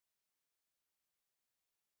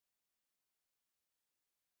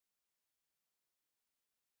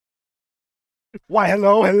Why,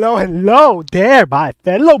 hello there, my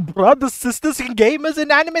fellow brothers, sisters, and gamers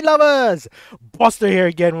and anime lovers! Buster here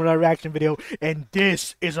again with a reaction video, and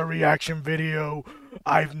this is a reaction video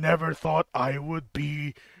I've never thought I would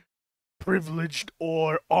be privileged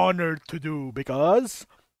or honored to do, because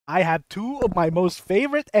I have two of my most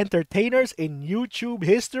favorite entertainers in YouTube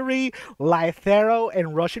history, Lythero and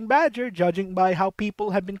TheRussianBadger, judging by how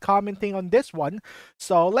people have been commenting on this one.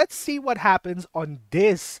 So let's see what happens on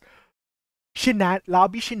this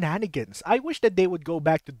lobby shenanigans. I wish that they would go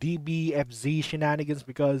back to DBFZ shenanigans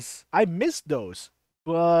because I missed those.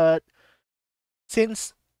 But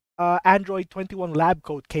since Android 21 lab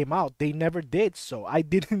coat came out, they never did, so I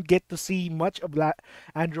didn't get to see much of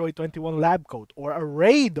Android 21 lab coat or a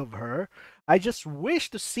raid of her. I just wish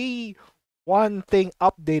to see one thing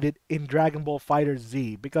updated in Dragon Ball Fighter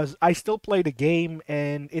Z because I still play the game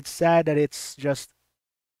and it's sad that it's just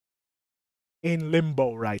in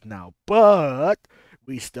limbo right now. But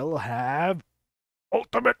we still have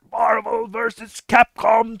Ultimate Marvel vs.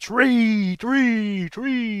 Capcom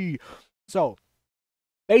 3. So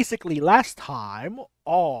basically, last time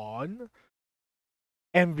on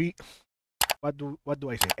what do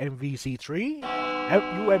I say?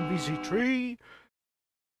 UMvC3?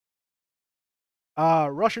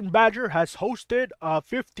 TheRussianBadger has hosted a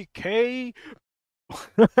 50K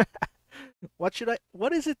what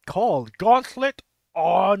is it called? Gauntlet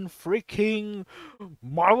on freaking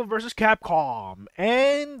Marvel vs. Capcom.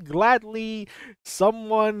 And gladly,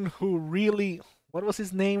 someone who really, what was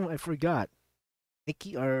his name? I forgot.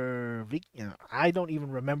 Nicky or Vic, I don't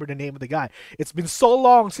even remember the name of the guy. It's been so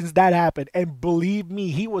long since that happened, and believe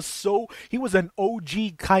me, he was an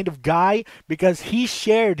OG kind of guy because he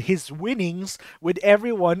shared his winnings with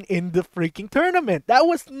everyone in the freaking tournament. That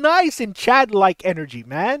was nice and Chad-like energy,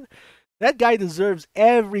 man. That guy deserves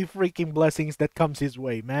every freaking blessings that comes his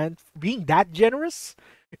way, man. Being that generous,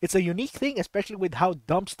 it's a unique thing, especially with how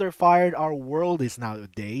dumpster-fired our world is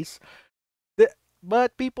nowadays.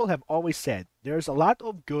 But people have always said there's a lot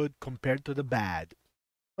of good compared to the bad.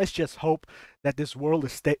 Let's just hope that this world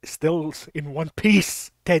is still in one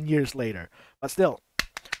piece 10 years later. But still,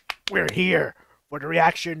 we're here for the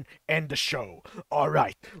reaction and the show.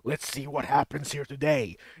 Alright, let's see what happens here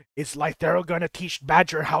today. Is Lythero gonna teach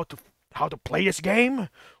Badger how to play this game?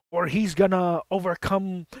 Or he's gonna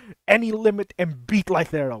overcome any limit and beat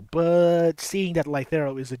Lythero. But seeing that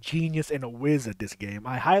Lythero is a genius and a whiz at this game,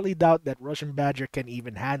 I highly doubt that TheRussianBadger can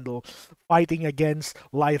even handle fighting against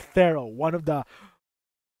Lythero, one of the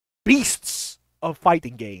beasts of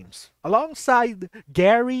fighting games. Alongside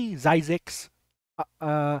Gary Zizix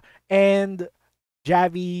and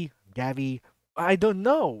Gavi, I don't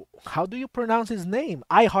know. How do you pronounce his name?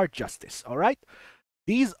 I Heart Justice, alright?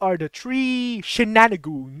 These are the three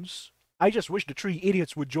shenanigans. I just wish the three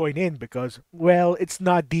idiots would join in because, well, it's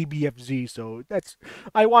not DBFZ, so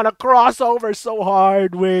I want to cross over so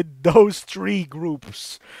hard with those three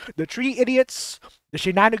groups. The three idiots, the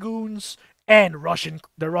shenanigans, and the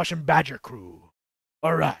TheRussianBadger crew.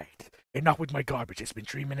 Alright, enough with my garbage. It's been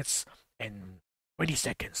 3 minutes and 20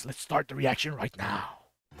 seconds. Let's start the reaction right now.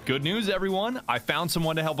 Good news, everyone. I found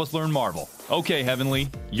someone to help us learn Marvel. Okay, Heavenly,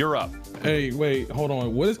 you're up. Hey, wait, hold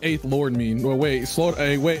on. What does 8th Lord mean? Well, wait,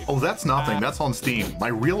 wait. Oh, that's nothing. That's on Steam. My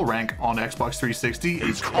real rank on Xbox 360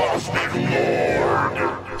 is Cosmic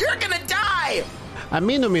Lord. You're gonna die! A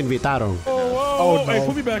mí no me invitaron. Oh, no. Hey,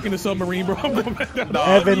 put me back in the submarine, bro. I'm going back down.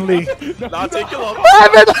 Heavenly. Not take you long.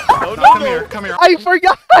 Heavenly! No, come here. I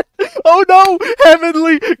forgot! Oh no!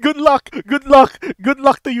 Heavenly! Good luck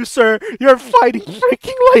to you, sir! You're fighting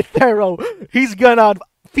freaking Lythero! He's gonna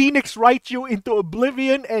Phoenix Write you into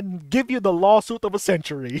oblivion and give you the lawsuit of a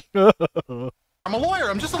century. I'm a lawyer.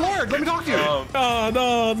 I'm just a lawyer. Let me talk to you. No,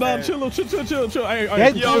 chill. Hey,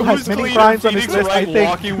 Deadpool has many crimes on his list, I think.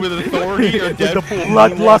 Walking with authority or With the Deadpool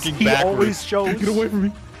bloodlust he backwards. always shows. get away from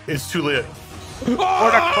me. It's too late. For the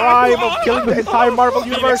crime of killing the entire Marvel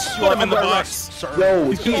universe, you are Put him in the under box. arrest, sir.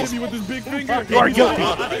 He's killing me with his big finger. You are guilty.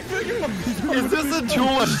 Is this a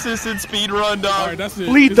tool-assisted speedrun, dog? All right, that's it.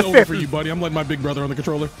 Plead It's the over fifth. for you, buddy. I'm letting my big brother on the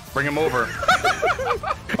controller. Bring him over.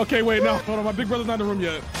 Okay, wait, no. Hold on, my big brother's not in the room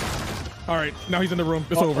yet. All right, now he's in the room.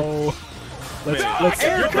 It's over. Let's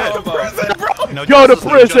You're going to prison, bro. No go to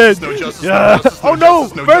justice, prison. No justice, Yeah. no justice, Oh no,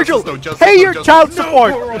 justice, no Virgil, justice, no justice, pay no your justice. child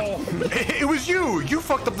support. It was you. You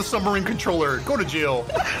fucked up the submarine controller. Go to jail.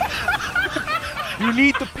 You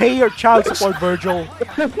need to pay your child support, Virgil.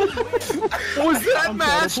 Was that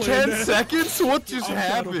match 10 seconds? What just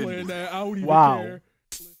happened? Wow.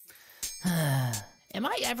 Am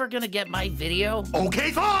I ever gonna get my video?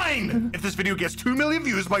 Okay, fine. If this video gets 2 million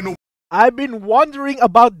views by I've been wondering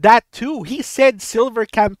about that too. He said silver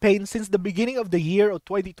campaign since the beginning of the year of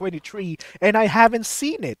 2023, and I haven't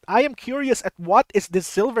seen it. I am curious at what is this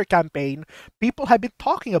silver campaign people have been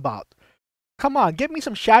talking about. Come on, give me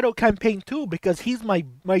some shadow campaign too, because he's my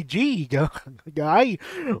G guy.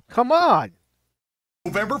 Come on.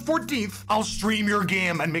 November 14th, I'll stream your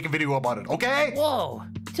game and make a video about it, okay? Whoa,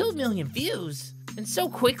 2 million views. And so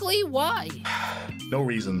quickly? Why? No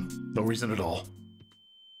reason. No reason at all.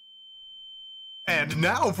 And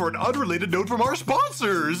now for an unrelated note from our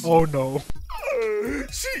sponsors. Oh no.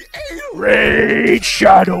 She ate Raid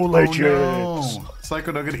Shadow Legends. Oh, no.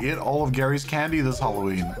 Psycho Nugget ate all of Gary's candy this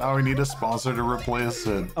Halloween. Now we need a sponsor to replace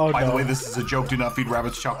it. Oh, By no. the way, this is a joke. Do not feed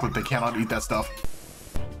rabbits chocolate. They cannot eat that stuff.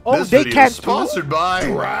 Oh, this they video can't is sponsored by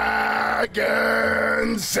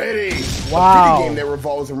Dragon City. Wow. A video game that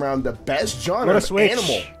revolves around the best genre What a of switch.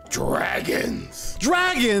 animal. Dragons.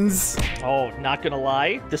 Dragons! Oh, not gonna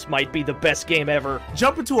lie, this might be the best game ever.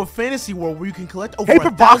 Jump into a fantasy world where you can collect over Paper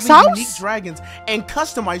 1,000 box house? unique dragons and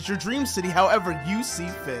customize your dream city however you see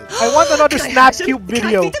fit. I want another Snapcube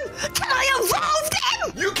video. Can I evolve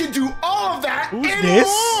them? You can do all of that Who's and this?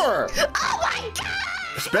 more. Oh my god!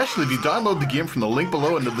 Especially if you download the game from the link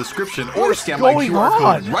below in the description or What's scan my going QR code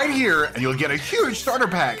on? right here and you'll get a huge starter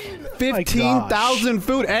pack. 15,000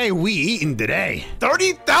 food. Hey, we eating today.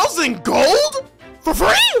 30,000 gold? For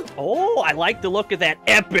free? Oh, I like the look of that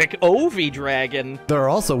epic Ovi dragon. There are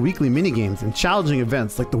also weekly minigames and challenging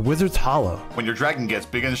events like the Wizard's Hollow. When your dragon gets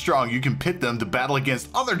big and strong, you can pit them to battle against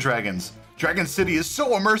other dragons. Dragon City is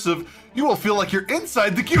so immersive, you will feel like you're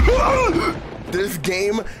inside the cube. This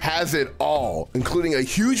game has it all, including a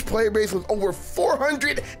huge player base with over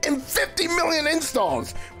 450 million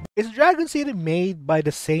installs. Is Dragon City made by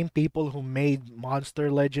the same people who made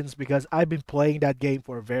Monster Legends? Because I've been playing that game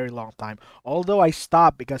for a very long time. Although I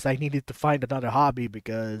stopped because I needed to find another hobby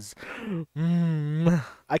because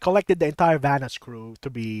I collected the entire Vanas crew to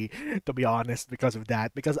be honest because of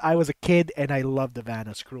that. Because I was a kid and I loved the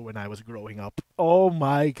Vanas crew when I was growing up. Oh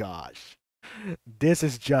my gosh. This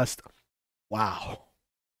is just wow.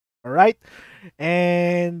 Alright?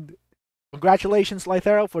 And congratulations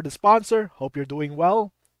Lythero for the sponsor. Hope you're doing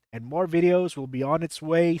well. And more videos will be on its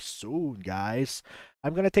way soon, guys.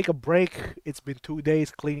 I'm gonna take a break. It's been 2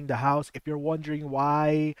 days cleaning the house. If you're wondering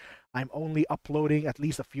why I'm only uploading at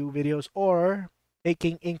least a few videos or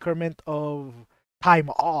taking increment of time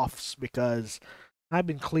offs because I've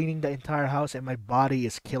been cleaning the entire house and my body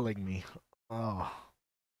is killing me. Oh.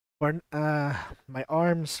 My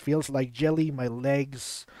arms feels like jelly. My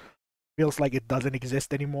legs feels like it doesn't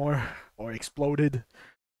exist anymore or exploded.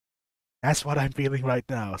 That's what I'm feeling right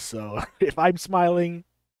now. So if I'm smiling,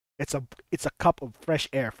 it's a cup of fresh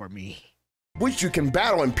air for me. Which you can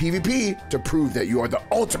battle in PvP to prove that you are the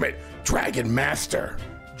ultimate Dragon Master.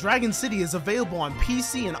 Dragon City is available on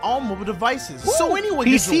PC and all mobile devices, so anyone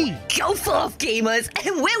can PC. join. Go forth, gamers,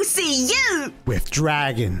 and we'll see you! With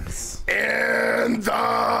dragons. In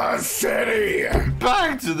the city.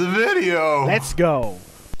 Back to the video. Let's go.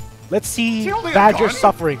 Let's see he only a Badger gun?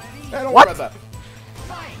 suffering. Hey, don't What? worry about that.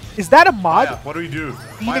 Is that a mod? Maya, what do you do?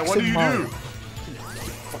 Phoenix Maya, what do and you Maya. do?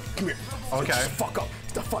 Come here. Okay. Just fuck up.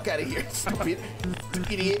 Get the fuck out of here, stupid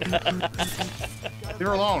idiot. Leave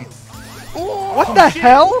her alone. What the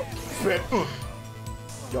hell? Spit.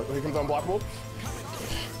 Yo, here comes unblockable.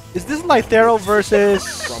 Is this Lythero versus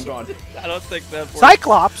So I'm gone. I don't think that works.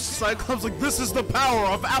 Cyclops? Cyclops like, this is the power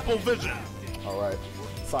of Apple Vision. All right.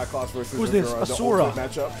 Cyclops versus Who's this? the Asura.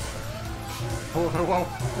 ultimate matchup. Whoa,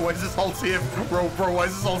 why is this all safe? Bro, why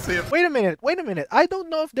is this all safe? Wait a minute. I don't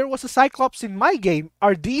know if there was a Cyclops in my game.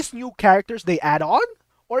 Are these new characters they add on?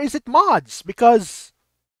 Or is it mods? Because,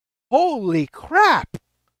 holy crap.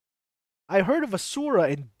 I heard of Asura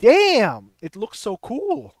and damn, it looks so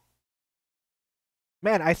cool.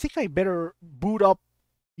 Man, I think I better boot up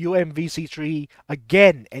UMvC3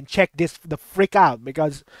 again and check the frick out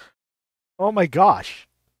because, oh my gosh.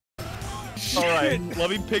 All right, let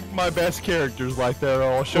me pick my best characters like that.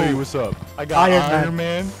 I'll show you what's up. I got Iron Iron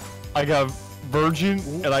Man, I got Virgin,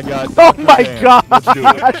 and I got. Oh Dr. my Dan. gosh, Let's do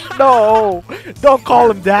it. no, don't call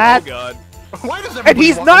him that. Oh god. Why does And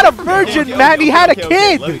he's not a virgin, man, he had a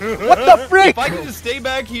kid. What the frick? If I can just stay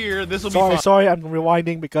back here, this will be fine. Sorry, I'm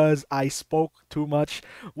rewinding because I spoke too much.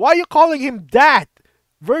 Why are you calling him that?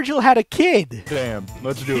 Virgil had a kid. Damn,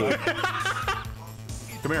 let's do it.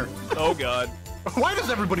 Come here. Oh god. Why does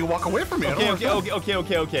everybody walk away from me? I don't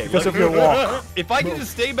Okay. Because of your walk. If I can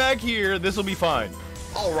just stay back here, this will be fine.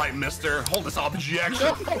 All right, mister. Hold this objection.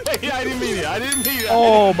 Yeah, I didn't mean it.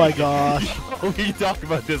 Oh my gosh. We can talk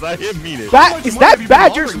about this. I didn't mean it. That is that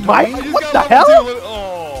Badger's mic? I just What got the level hell? 2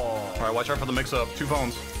 Oh. All right, watch out for the mix-up. 2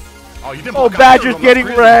 phones. Oh, you didn't Oh, block out Badger's here, I'm getting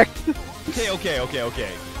not wrecked.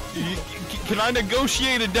 Okay. Can I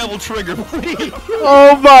negotiate a devil trigger, please?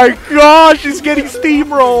 Oh my gosh, he's getting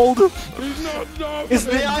steamrolled. Is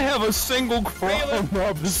May I have a single crumb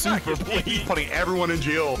of the super, He's please? putting everyone in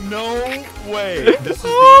jail. No way. This is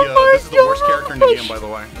Oh this is the worst character in the game, by the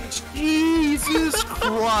way. Jesus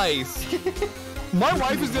Christ. My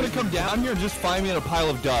wife is gonna come down here and just find me in a pile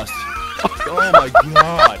of dust. Oh my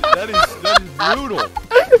god. That is brutal.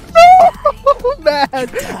 Oh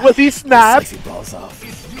man, was he snapped?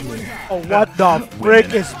 Oh, what the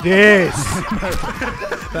frick is this?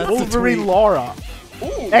 Wolverine Laura.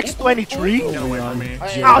 X23? Get away from me.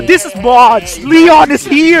 Oh, this is mods. Leon is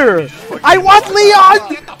here. I want Leon.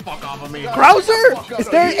 Get the fuck off of me. Krauser? Is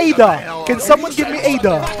there Ada? Can someone give me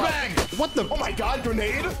Ada? What the? Oh my god,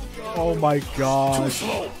 grenade! Oh my gosh.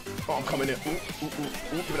 Slow. Oh, I'm coming in. Give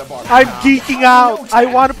me that bar. I'm geeking out. I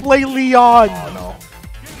want to play Leon.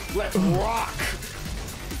 Let's rock.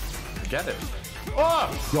 Get it.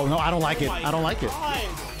 Yo, no, I don't like it. I don't like it.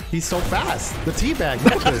 He's so fast. The teabag.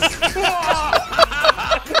 Look at this.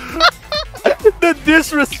 The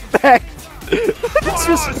disrespect.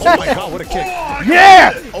 Disrespect. Oh my god, what a kick.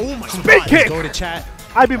 Yeah. Oh my Spin god. kick. Go to chat.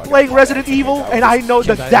 I've been playing Resident Evil and I know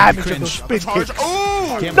the That damage made of me those cringe. spin kicks.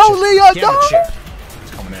 Gamma No, chip. Leon, Gamma no. chip.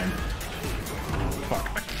 It's coming in.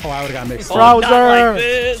 Oh, I would've got mixed. Oh, not Krauser. like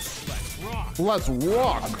this. Let's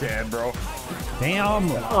rock. I'm dead, bro.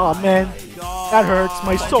 Damn. Oh man, that hurts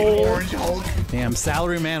my soul. Orange Hulk. Damn,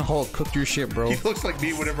 Salaryman Hulk cooked your shit, bro. He looks like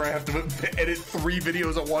me whenever I have to edit 3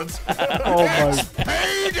 videos at once. Oh my,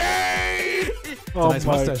 Payday! oh nice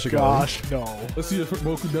my mustache you got, gosh, no. Let's see if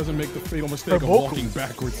Goku doesn't make the fatal mistake of Goku. walking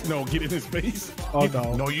backwards. No, get in his face. Oh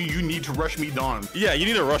no. No, you need to rush me, Dawn. Yeah, you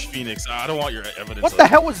need to rush Phoenix. I don't want your evidence. What the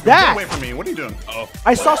hell was Get away that? from me. What are you doing?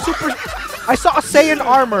 I saw a Saiyan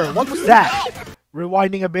armor. What was that?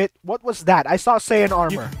 Rewinding a bit. What was that? I saw Saiyan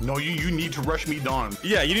armor. No, you need to rush me, Dawn.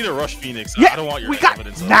 Yeah, you need to rush Phoenix. Yeah, I don't want your we got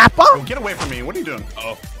evidence. Nappa. Get away from me. What are you doing?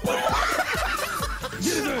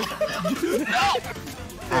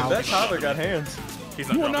 That Tyler got hands. He's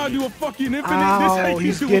You will not do a fucking infinite. Ow,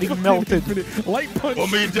 This he's getting fucking melted. infinite. Light punch.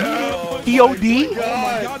 Put me down. POD. Oh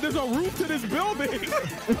my god, there's a roof to this building.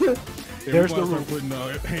 There's the roof. roof. Putting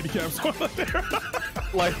handicaps on there.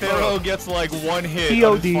 Like Pharaoh gets like 1 hit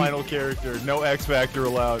on POD. his final character. No X Factor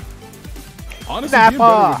allowed. Honestly, being better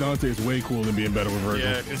Nappa. with Dante is way cooler than being better with Virgil.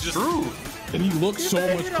 Yeah, it's just True. And he looks so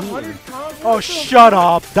much cooler. Oh, shut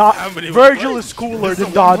up. many Virgil is cooler This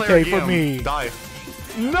is than a one-player Dante for game. me. Die.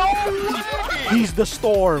 He's the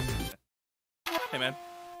storm. Hey man.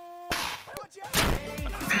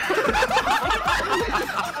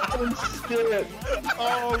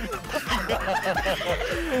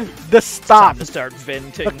 The stop. To start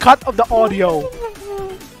venting. The cut of the audio.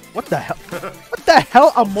 What the hell? What the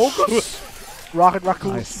hell, Amogus? Rocket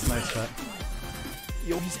Raccoon. Nice shot.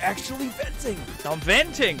 Yo, he's actually venting. I'm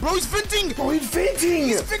venting. Bro, he's venting! Bro, he's venting!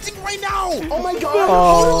 He's venting right now! Oh my god!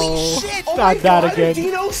 Oh, Holy shit! Oh not my that god, again.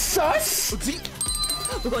 Dino sus!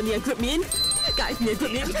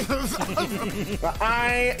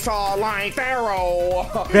 I saw like Pharaoh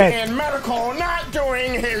Ben. in medical not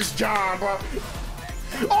doing his job.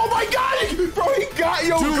 Oh my god! Bro, he got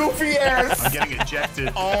your goofy ass! I'm getting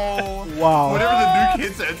ejected. Oh. Wow. Whenever the nuke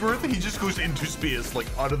hits Edgeworth, he just goes into space, like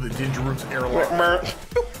out of the Danger Room's airlock.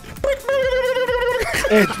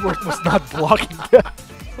 Edgeworth was not blocking that.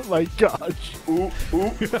 Oh my gosh.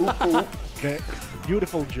 Okay.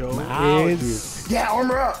 Beautiful Joe Wow, is... Yeah,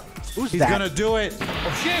 armor up! Who's He's that? gonna do it.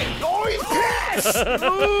 Oh, he's pissed!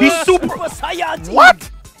 He's super...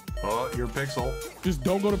 What? Oh, you're a pixel. Just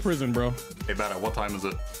don't go to prison, bro. Hey, Bada, what time is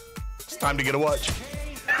it? It's time to get a watch.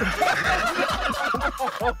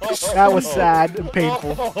 That was sad and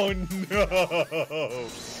painful. Oh no.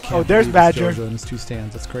 Oh, there's Badger. JoJo in his 2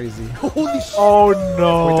 stands. That's crazy. Oh Wait, that looks kind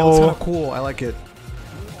no. of cool. I like it.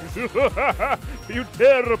 You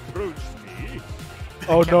dare approach me?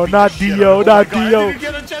 Oh no, not Dio, not Dio.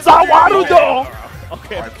 Zawarudo! Zawarudo!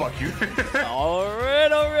 Okay. Alright, fuck you.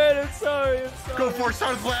 Alright, I'm sorry. Go for it,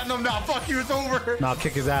 Star Platinum now. Fuck you, it's over. Nah,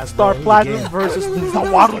 kick his ass. Star bro. He's Platinum the game. versus the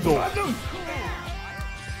Zawarudo.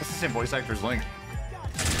 That's the same voice actor's link.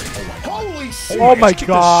 Holy shit! Oh my Kick the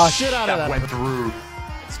gosh. shit out of That that. went through.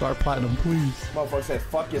 Star Platinum, please. Motherfucker said,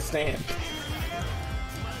 fuck your stand.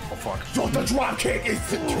 Oh, fuck. Yo, the drop kick is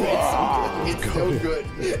so good.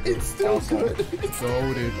 It's still good. It's still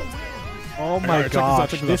good. Goated. Oh my Alright, gosh,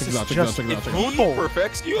 check this this is out, check just this out, check this out, check this out. brutal.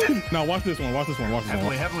 Perfects you. Now watch this one.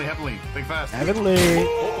 Heavily, heavily, heavily. Think fast. Heavenly.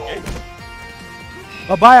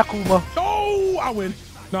 Bye-bye, Akuma. Oh, I win.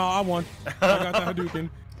 No, I won. I got that Hadouken.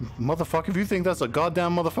 Motherfucker, if you think that's a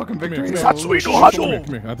goddamn motherfucking victory, Come here, Satsuki no come Hado! here,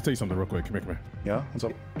 come here. I have to tell you something real quick. Come here, come here. yeah, what's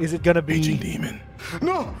up? Is it gonna be? Demon.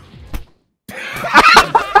 No,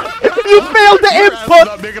 You failed the input.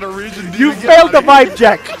 Not making a region. You failed the vibe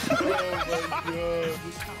check.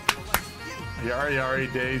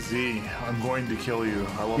 Yari Daisy, I'm going to kill you.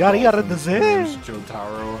 I love Yari Yari dolphins. Daisy. My name's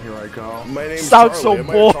Jotaro, here I go. My name's Sounds so Charlie. Am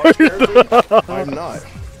I a bored. character? I'm not.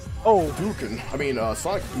 Oh, Dukin. I mean,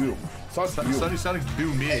 Sonic Boom. Sonic Boom. Sonic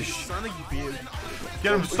Boom-ish.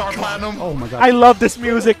 Get him Star Platinum. oh my god. I love this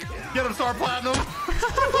music. Get him Star Platinum.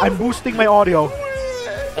 I'm boosting my audio.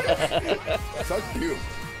 Sonic Boom.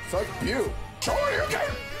 Sonic Boom. Shoryuken!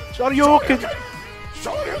 Shoryuken,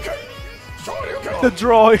 Shoryuken! Shoryuken! the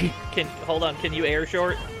droid. Hold on, can you air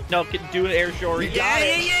short? No, do an air short.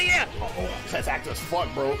 Yeah. That's active as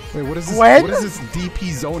fuck, bro. Wait, what is this? Gwen? What is this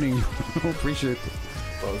DP zoning? I don't appreciate it.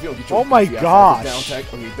 Bro, if you don't get Oh your my goofy ass gosh. down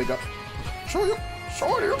tech, I mean, big up. Shoryuken!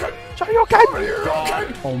 Shoryuken! Shoryuken.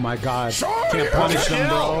 Shoryuken! Oh my god. Shoryuken! Can't punish them,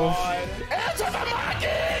 bro.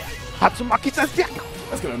 Hatsumaki says yeah.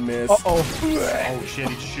 That's gonna miss. Uh-oh. Oh shit,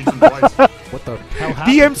 he just shoots him twice. What the hell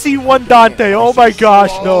happened? DMC1 Dante. Oh my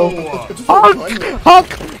gosh, no. Hunk! Hunk!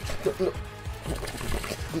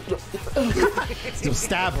 Just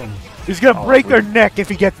stab him. He's gonna break their neck if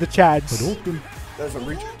he gets the chance. There's a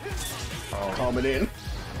reach. Coming in.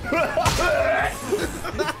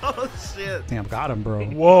 Damn, got him, bro.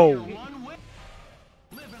 Whoa.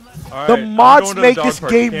 The mods make this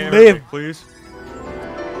game live. please.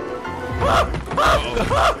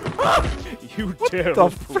 You dare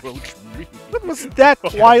approach me. What was that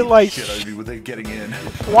Twilight Shit, I'd be with it getting in.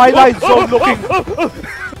 Twilight Zone looking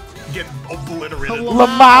Get obliterated.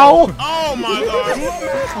 Lamau? Oh my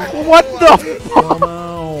god. What the fuck?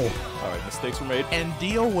 Alright, mistakes were made. And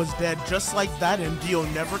Dio was dead just like that, and Dio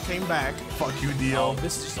never came back. Fuck you, Dio.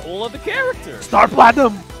 This is a whole other character. Star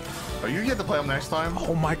Platinum. Are you get to play him next time?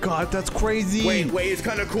 Oh my god, that's crazy. Wait, it's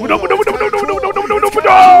kind of cool. No. I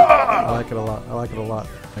like it a lot. I like it a lot.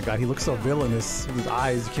 My god, he looks so villainous with his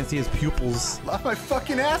eyes. You can't see his pupils. Laugh my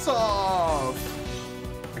fucking ass off.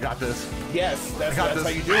 I got this. Yes, that's got how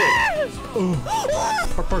this. you do it.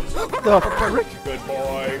 The frick? Good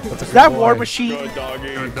boy. Is that War Machine? Good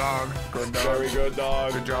doggy. Good dog. Good dog. Very good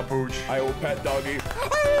dog. Good job, Pooch. I will pet doggy.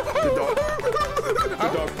 Good dog. Good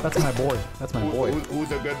dog. That's my boy. That's my boy.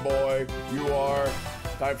 Who's a good boy? You are.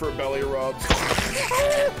 Time for a belly rub.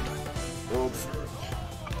 Oops.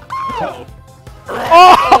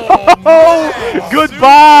 Oh,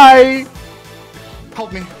 goodbye.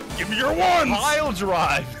 Help me. Give me your one! Pile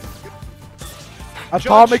drive!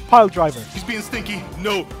 Atomic Pile Driver. He's being stinky.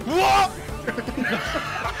 No. What?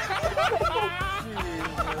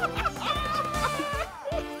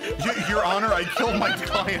 Your Honor, I killed my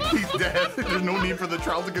client. He's dead. There's no need for the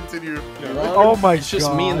trial to continue. Oh my god. It's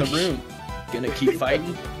just me in the room. Gonna keep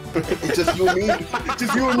fighting. It's just you and me.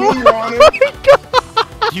 Just you and me, Your Honor.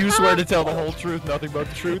 You swear to tell the whole truth, nothing but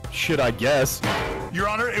the truth? Shit, I guess. Your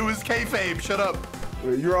Honor, it was kayfabe. Shut up.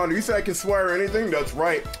 Your Honor, you said I can swear anything? That's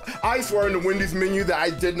right. I swear in the Wendy's menu that I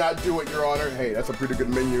did not do it, Your Honor. Hey, that's a pretty good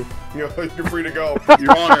menu. You know, you're free to go.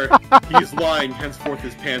 Your Honor, he is lying. Henceforth,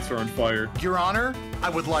 his pants are on fire. Your Honor, I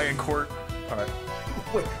would lie in court. All right.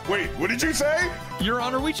 Wait, what did you say? Your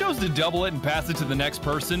Honor, we chose to double it and pass it to the next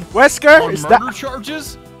person. Wesker, On is murder that...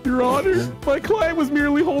 charges? Your Honor, my client was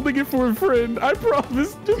merely holding it for a friend. I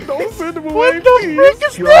promise. Just don't send him away, What the please. frick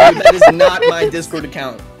is Your Honor, that is not my Discord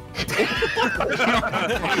account.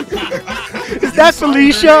 Is that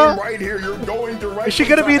Felicia? Right here, you're going directly. Is she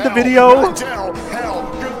gonna to be in the hell. video? Not jail,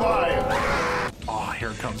 hell, goodbye. Oh, here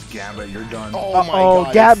comes Gambit. You're done. Oh my Uh-oh,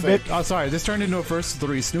 god. Gambit. Oh, sorry. This turned into a first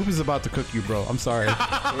 3. Snoop is about to cook you, bro. I'm sorry.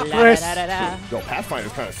 Chris. Yo,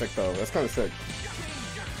 Pathfinder's kind of sick though. That's kind of sick.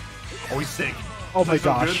 Oh, he's sick. Oh my Does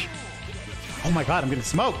that feel gosh. Oh my god, I'm getting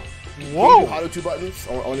smoked. Whoa. How do 2 buttons?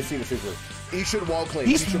 I want to see the secret. E should wall claim.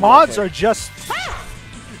 These mods are just...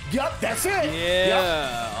 Yup, that's it.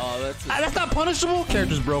 Yeah. Oh, that's That's not punishable.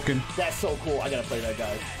 Character's broken. That's so cool. I gotta play that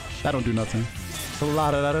guy. That don't do nothing.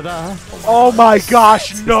 La da da da da. Oh my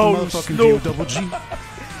gosh, no, Motherfucking Snoop. G-double-G.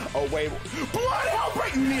 Oh wait, blood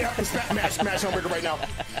Hellbreaker! You need to smash Hellbreaker right now.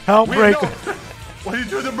 Hellbreaker. What are you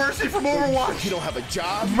doing to Mercy from Overwatch? You don't have a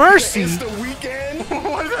job. Mercy? It's the weekend.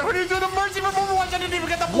 What is that? What are you doing to Mercy from Overwatch? I didn't even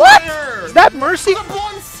get the What? flyer. Is that Mercy? The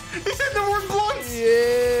blunts. He said the word blunts.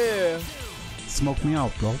 Yeah. Smoke me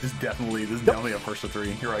out, bro. This is definitely a first of 3.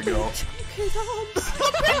 Here I go.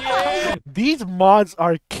 These mods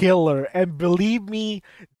are killer, and believe me,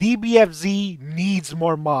 DBFZ needs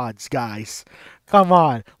more mods, guys. Come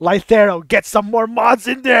on, Lythero, get some more mods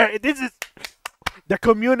in there. This is the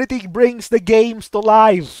community brings the games to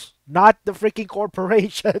life. not the freaking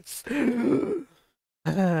corporations.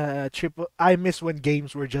 I miss when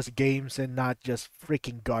games were just games and not just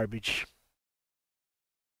freaking garbage.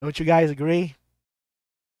 Don't you guys agree?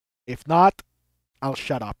 If not, I'll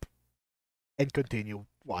shut up and continue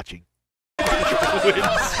watching.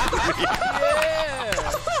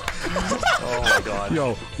 Oh my god.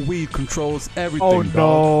 Yo, weed controls everything. Oh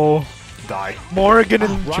no. Die. Morgan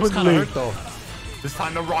and Rock's kind of Chun-Li. hurt though. This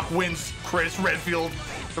time The Rock wins. Chris Redfield.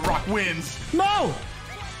 The Rock wins. No!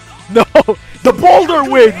 No! The boulder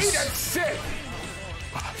wins! Shit!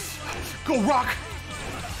 Go Rock!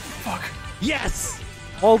 Fuck. Yes!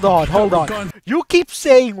 Hold on. You keep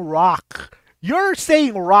saying Rock. You're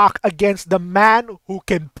saying Rock against the man who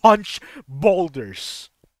can punch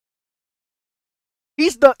boulders.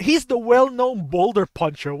 He's the well-known boulder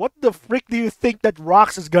puncher. What the frick do you think that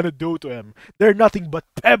Rox is gonna do to him? They're nothing but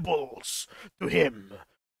pebbles to him.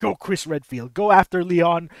 Go Chris Redfield. Go after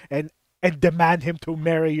Leon and demand him to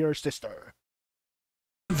marry your sister.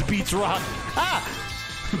 Beats Rock. Ah!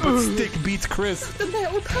 But Stick beats Chris.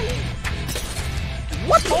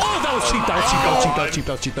 What? Oh, that was cheap.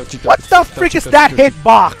 What the frick is that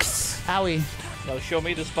hitbox? Owie. No, show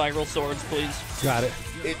me the spiral swords, please. Got it.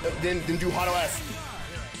 Then do Hot OS.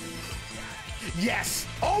 Yes!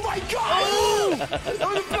 Oh my god! Oh,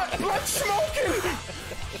 the blood smoking!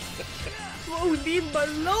 Leave him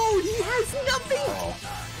alone! He has nothing! Oh.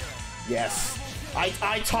 Yes.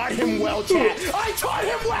 I taught him well, chat! I taught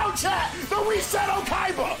him well, chat! The reset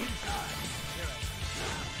Okaiba!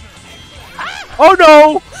 Oh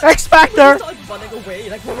no! X Factor! Running away,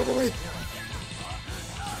 like run away.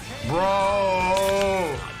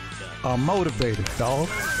 Bro! Motivated, dog.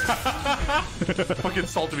 Fucking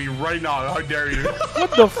salted me right now. How dare you?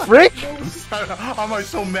 What the frick? How am I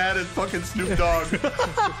so mad at fucking Snoop Dogg?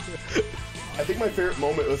 I think my favorite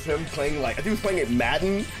moment was him playing I think he was playing at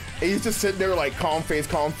Madden. And he's just sitting there like calm face,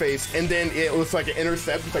 and then it was like an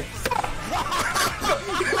intercept. It's like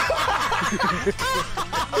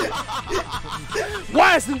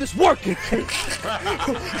why isn't this working?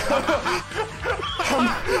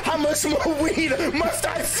 how much more weed must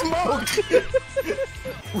I smoke?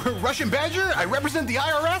 Russian Badger, I represent the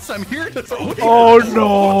IRS. I'm here to. Oh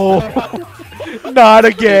no! Not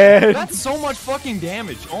again! That's so much fucking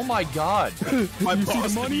damage. Oh my god. My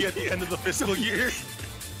boss will be at the end of the fiscal year.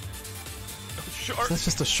 Shark. That's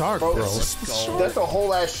just a shark, bro. That's a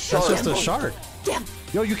whole ass shark. That's just a shark. Damn.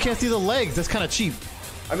 Yo, you can't see the legs. That's kind of cheap.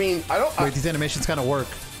 I mean, I don't. Wait, these animations kind of work.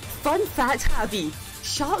 Fun fact, Javi.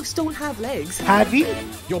 Sharks don't have legs. Javi?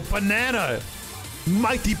 Yo, banana!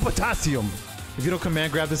 Mighty potassium! If you don't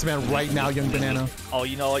command grab this man right now, young banana. Oh,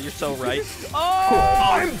 you know what? You're so right.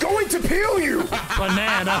 I'm going to peel you!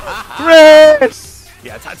 Banana! Chris!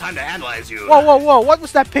 Yeah, time to analyze you. Whoa. What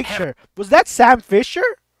was that picture? Was that Sam Fisher?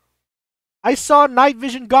 I saw night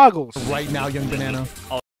vision goggles. Right now, young banana.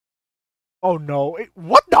 Oh no.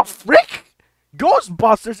 What the frick?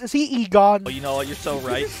 Ghostbusters? Is he Egon? Oh, you know what? You're so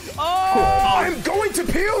right. I'm going to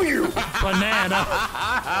peel you! Banana!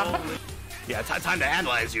 Yeah, time to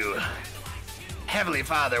analyze you. Heavenly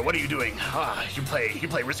Father, what are you doing? You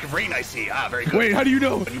play Risk of Rain, I see. Very good. Wait, how do you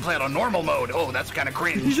know? You play it on normal mode. Oh, that's kind of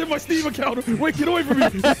cringe. He's in my Steam account. Wait, get away from me.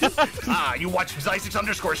 You watch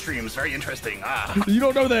Zy6_ streams. Very interesting. You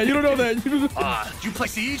don't know that. You don't know that. Do you play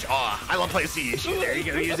Siege? I love playing Siege. There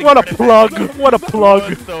you go. What a plug. What a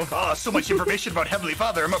plug. So much information about Heavenly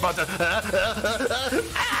Father. I'm about to...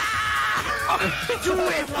 do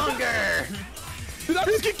it longer. Did I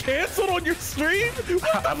just get canceled on your stream?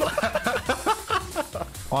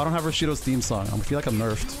 Oh, I don't have Rashido's theme song. I feel like I'm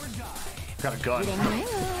nerfed. Got a gun.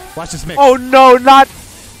 Watch this mix. Oh no, not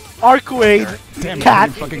Arcade. Damn it,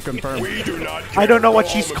 Cat. fucking confirmed. We do not I don't know what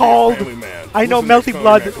care. she's I'll called. be a family man. I know Who's the next Melty family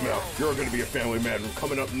Blood. man come out? You're gonna be a family man. We're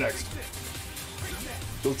coming up next.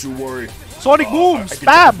 Don't you worry. Sonic Boom, I could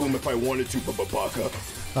spam. boom if I wanted to, Baka.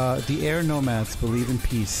 The air nomads believe in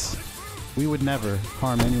peace. We would never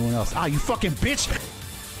harm anyone else. You fucking bitch!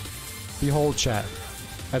 Behold, chat,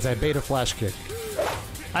 as I bait a flash kick.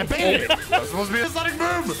 I baited it! That's supposed to be a Sonic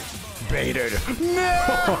Boom! Baited.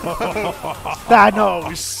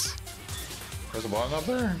 Thanos. There's a button up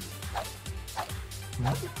there.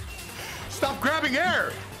 Stop grabbing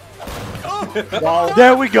air! Wow,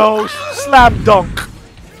 there we go. Slam dunk.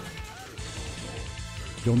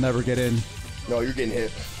 You'll never get in. No, you're getting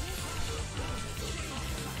hit.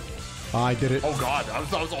 I did it. Oh god,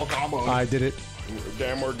 that was all combo. I did it.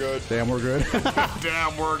 Damn, we're good. Damn, we're good.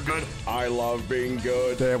 Damn, we're good. I love being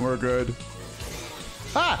good. Damn, we're good.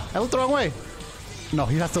 I looked the wrong way. No,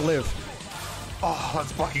 he has to live. Oh,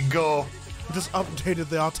 let's fucking go. Just updated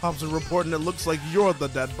the autopsy report and it looks like you're the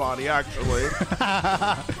dead body, actually.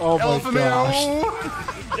 Oh my gosh.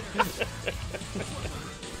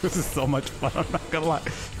 This is so much fun, I'm not gonna lie.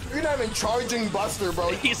 You're not even charging Buster, bro.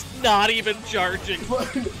 He's not even charging.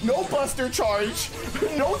 No Buster charge.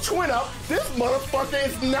 No twin up. This motherfucker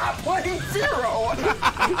is not playing Zero.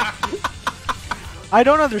 I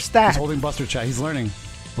don't understand. He's holding Buster, chat. He's learning.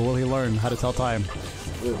 But will he learn how to tell time?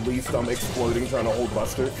 At least I'm exploding trying to hold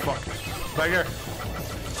Buster. Fuck. Bagger.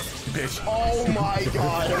 Bitch. Oh my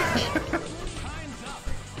god.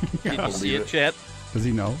 Did you see it, chat? Does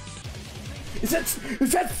he know? Is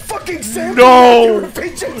that fucking Sam? No! No!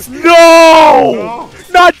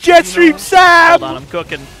 Not Jetstream Sam! Hold on, I'm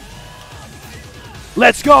cooking.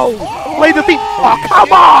 Let's go! Play the theme! Oh,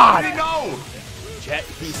 come on! Chat,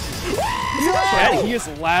 he is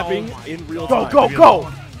labbing in real time. Go, go,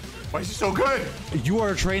 go! Why is he so good? You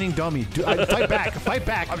are a training dummy. Fight back! Fight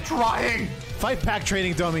back! I'm trying! Fight back,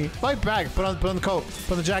 training dummy! Fight back! Put on the coat!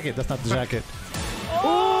 Put on the jacket! That's not the jacket.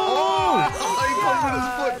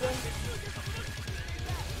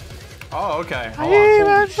 Oh, okay. I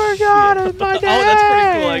even forgot my name! Oh, that's pretty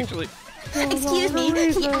cool, actually. Excuse me,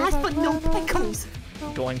 he asked for no pickles.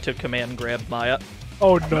 Going to command grab Maya.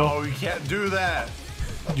 Oh no. No, you can't do that.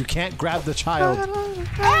 You can't grab the child.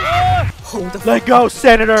 Hold the Let go,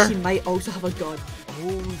 Senator! He might also have a gun.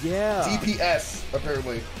 Oh, yeah. DPS,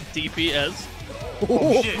 apparently. DPS.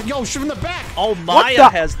 Oh, shit. Yo, shoot in the back! Oh, Maya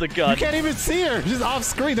has the gun. You can't even see her! She's off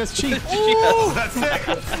screen, that's cheap. Oh, that's it!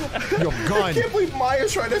 Yo, gun. I can't believe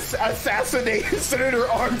Maya's trying to assassinate Senator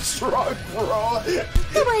Armstrong, bro.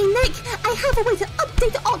 Don't worry, Nick. I have a way to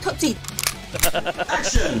update the autopsy.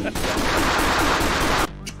 Action!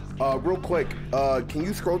 Real quick, can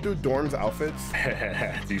you scroll through Dorn's outfits?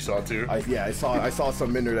 You saw too? Yeah, I saw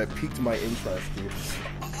some in there that piqued my interest, dude.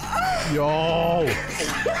 Yo!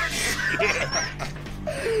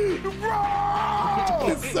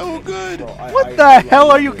 It's so good! Bro, What the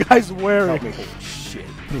hell are you guys wearing? Shit.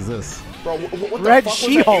 What is this? Bro, what Red the fuck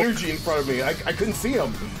She-Hulk. was that energy in front of me? I couldn't see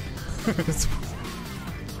him.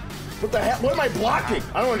 What the hell? What am I blocking?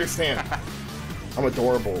 I don't understand. I'm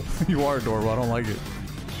adorable. You are adorable, I don't like it.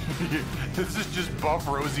 This is just Buff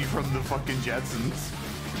Rosie from the fucking Jetsons.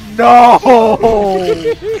 No!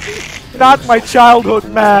 Not my childhood,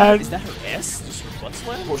 man! Is that her S? Just her butt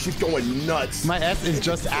slap? Bro, she's going nuts. My S is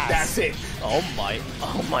just ass. That's it. Oh my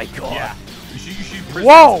god. Yeah. She presents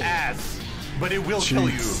Whoa! ass, but it will kill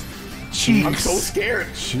you. Cheeks. I'm so scared.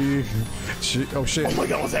 Oh shit. Oh my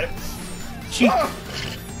god, what's that? Cheeks.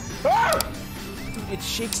 Ah! It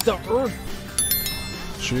shakes the earth.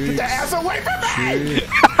 Get the ass away from me!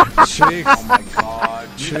 Cheeks. Oh my god.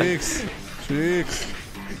 Cheeks. Cheeks.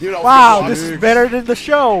 You know, Wow, this is better than the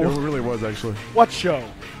show. It really was, actually. What show?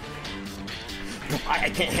 I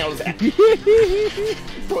can't handle that.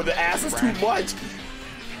 Bro, the ass is too much.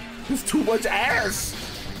 There's too much ass.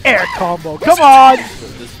 Air combo. Come on!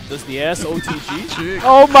 Does the ass OTG?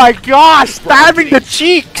 Oh my gosh! Stabbing the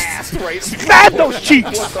cheeks! Ass right. Stab those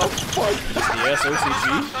cheeks! What the fuck? Does the ass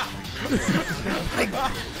OTG?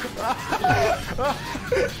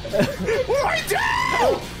 What do I do?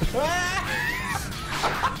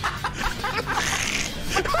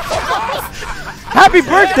 Happy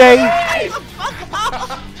birthday!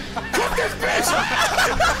 Cook this bitch!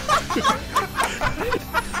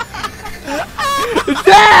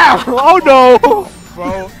 Damn! Oh no!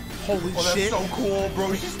 Bro, Holy that's shit. so cool,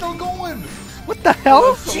 bro. She's still going. What the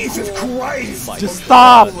hell? Jesus Christ! Just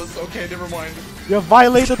stop! Okay, never mind. You have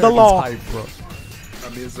violated the law. Hype, bro.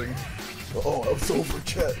 Amazing. Oh, I'm so over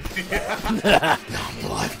chat. I'm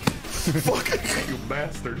alive. Fuck. You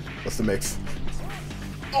bastard. What's the mix?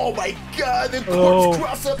 Oh my god, the Oh. corpse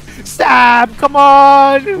cross up. Stab! Come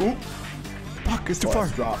on! Ooh. Fuck, it's too Oh, far.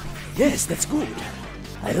 it's dropped. Yes, that's good.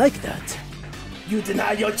 I like that. You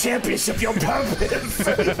deny your championship, your purpose.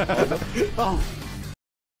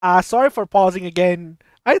 Sorry for pausing again.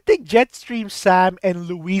 I think Jetstream Sam and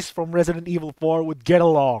Luis from Resident Evil 4 would get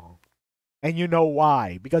along. And you know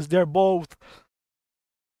why. Because they're both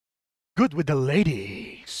good with the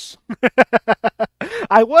ladies.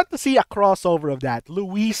 I want to see a crossover of that.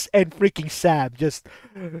 Luis and freaking Sam just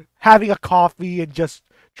having a coffee and just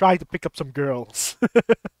trying to pick up some girls.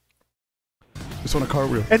 Just on a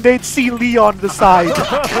cartwheel. And they'd see Leon on the side. Oh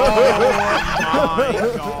my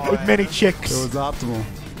god. With many chicks. It was optimal.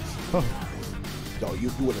 Oh. No, you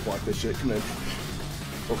wouldn't block this shit. Come in.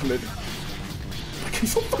 Oh, come in.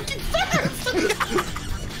 He's so fucking fast!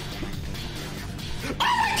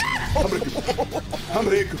 Oh my god! I'm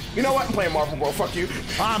gonna, you know what? I'm playing Marvel World. Fuck you.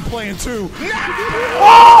 I'm playing too.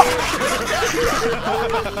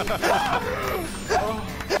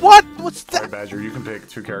 What? What's that? Alright, Badger, you can pick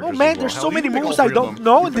 2 characters. Oh man, as well. there's Hell, so you many can pick moves all I 3 of don't them.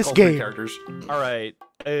 know You in can pick this all 3 game. characters. All right.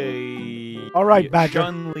 All right, Badger.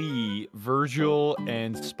 Chun-Li, Virgil,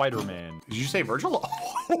 and Spider-Man. Did you say Virgil?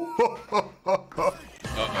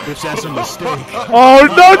 Which that's a mistake. Oh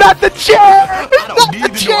no, not the chair! I don't Not need the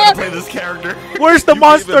to know how chair! to play this character. Where's the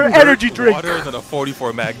Monster Energy drink? Water than a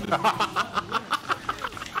 44 Magnum.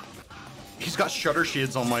 He's got shutter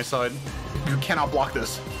shields on my side. You cannot block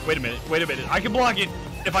this. Wait a minute. I can block it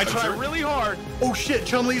if I try really hard. Oh shit,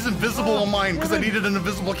 Chun-Li's invisible on mine because I needed an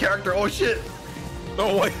invisible character. Oh shit.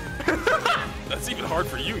 No way. That's even hard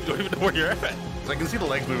for you. You don't even know where you're at. I can see the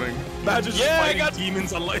legs moving. Imagine just fighting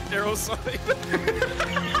demons on Light Arrow side.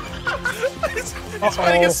 He's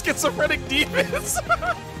fighting a schizophrenic demons.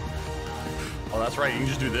 Oh, that's right. You can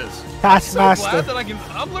just do this. So Taskmaster. glad that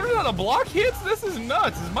I'm learning how to block hits. This is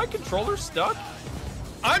nuts. Is my controller stuck?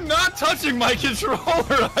 I'm not touching my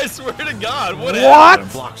controller. I swear to God. Whatever. You're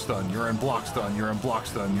in block stun. You're in block stun. You're in block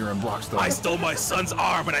stun. You're in block stun. I stole my son's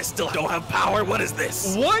arm and I still don't have power. What is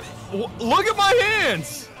this? What? Look at my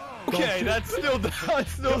hands. Okay, that's still died. I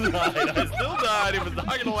still died. It was not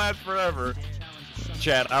gonna last forever.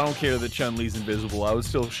 Chat, I don't care that Chun-Li's invisible. I would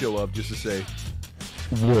still show up just to say,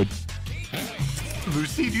 would.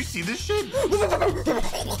 Lucy, do you see this shit?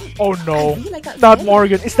 Oh no, not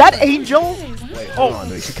Morgan. Is that Angel? Wait, hold on,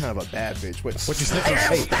 she's kind of a bad bitch. What you sniffing?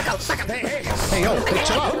 Hey, back up. Hey, yo, hey,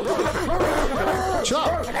 chill out. Chill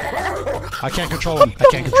out. I can't control him. I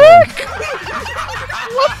can't control him.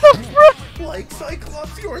 What the frick? Like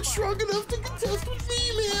Cyclops, you aren't strong enough to contest with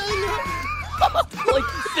me, man. Like,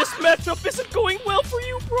 this matchup isn't going well for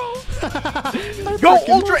you, bro. Go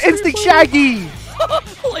Ultra Instinct Shaggy!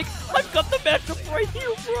 Like, I've got the matchup right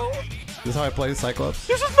here, bro. This is how I play Cyclops.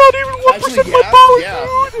 This is not even 1% my power,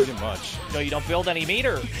 dude! Pretty much. No, you don't build any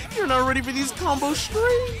meter. You're not ready for these combo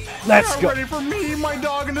strings. Let's Not go. ready for me, my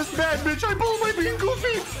dog, and this bad bitch. I pulled my being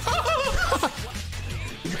goofy.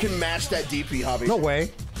 You can match that DP, Hobby. No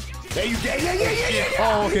way. Yeah, you did. Yeah.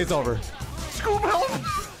 Oh, okay, it's over. Scoop help.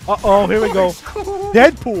 Uh-oh, here we go.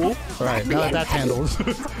 Deadpool. Alright, now that that's handled.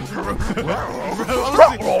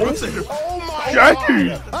 Oh my Shaggy!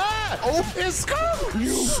 God. Oh, it's Scoop.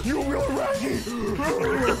 You really raggy.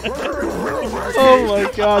 Oh my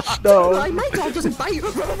gosh, no. My dog doesn't bite.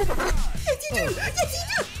 Yes, he do.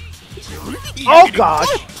 Oh gosh.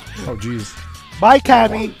 Oh, jeez. Bye,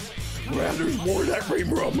 Cammy. Man, there's more of that cream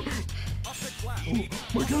rum. Oh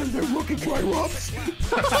my God, is that rookie dry rubs?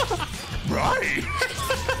 Right.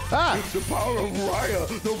 The power of Raya,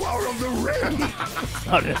 the power of the ring.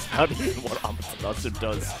 That's not even what Amaterasu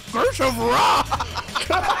does. Curse of Ra.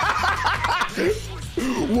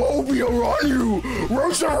 Woe be on you,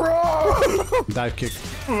 Rosa Ra. Dive kick.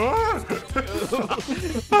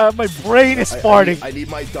 My brain is farting. I need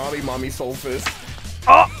my Dobby Mommy Soul Fist.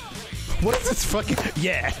 What is this fucking...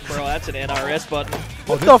 Yeah. Bro, that's an NRS button.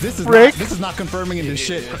 Oh, the this is frick? not, this is not confirming in this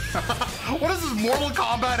shit. What is this Mortal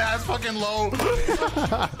Kombat ass fucking low?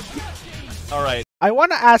 All right. I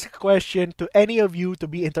want to ask a question to any of you to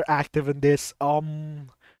be interactive in this.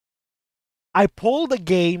 I pulled a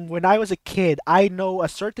game when I was a kid. I know a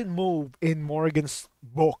certain move in Morgan's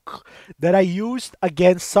book that I used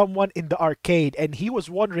against someone in the arcade, and he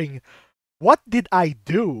was wondering, what did I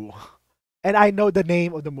do? And I know the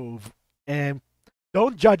name of the move. And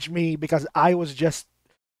don't judge me because I was just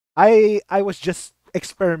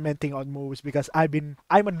experimenting on moves because I'm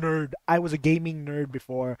a nerd. I was a gaming nerd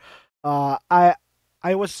before. I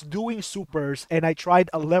was doing supers and I tried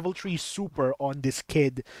a level 3 super on this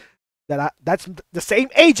kid that's the same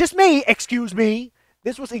age as me, excuse me.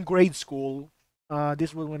 This was in grade school.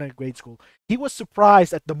 This was when I was in grade school. He was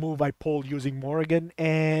surprised at the move I pulled using Morgan,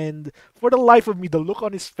 and for the life of me, the look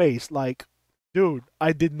on his face, like, dude,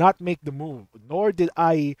 I did not make the move, nor did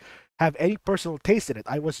I have any personal taste in it.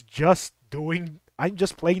 I'm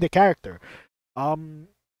just playing the character. In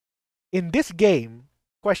this game,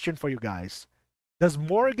 question for you guys, does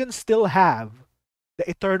Morgan still have the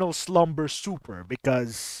Eternal Slumber Super?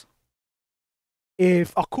 Because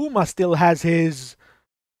if Akuma still has his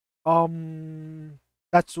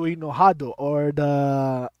Tatsui no Hado, or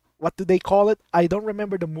the, what do they call it? I don't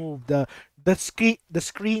remember the move. The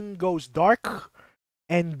screen goes dark,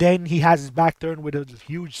 and then he has his back turned with a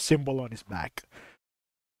huge symbol on his back.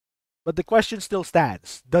 But the question still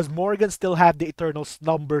stands. Does Morgan still have the Eternal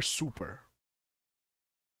Slumber Super?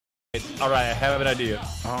 All right, I have an idea.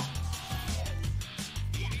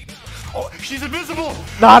 Oh, she's invisible.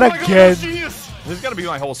 Not Oh my God, again. she is. This is gonna be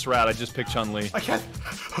my whole strat. I just picked Chun-Li. I can't.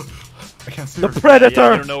 I can't see The her. Predator!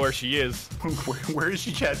 Yeah, I don't know where she is. Where is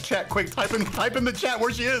she, chat? Chat, quick, type in the chat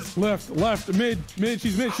where she is. Left, mid,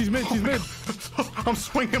 she's mid. I'm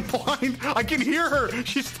swinging blind. I can hear her.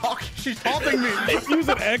 She's taunting me. Let's use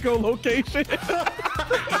an echo location.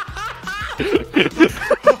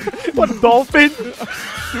 What dolphin?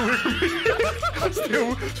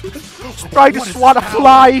 Trying to swat a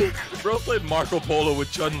fly. Bro played Marco Polo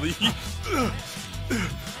with Chun-Li.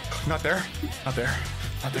 Not there.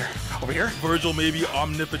 Over here. Virgil may be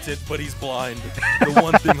omnipotent, but he's blind. The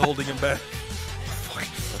one thing holding him back.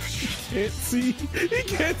 Can't see. He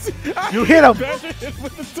can't see. You hit him. Badger hit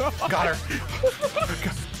with the dog. Got her.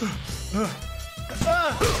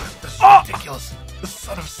 That's ridiculous. The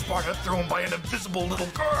son of Sparta thrown by an invisible little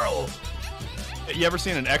girl. You ever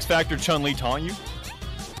seen an X Factor Chun-Li taunt you?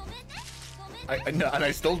 And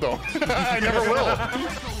I still don't. I never will.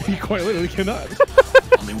 He quite literally cannot.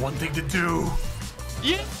 Only one thing to do.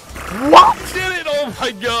 Yeah. What? Did it? Oh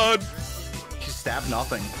my god. She stabbed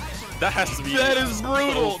nothing. That has to be. That is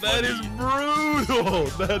brutal. That is brutal.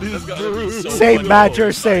 That is brutal. So Same,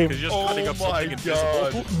 Badger, same. Oh my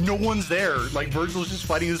god. No one's there. Like, Virgil's just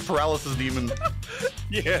fighting his paralysis demon.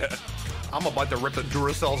 Yeah. I'm about to rip the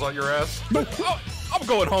Duracells out your ass. I'm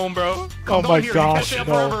going home, bro. Oh my gosh,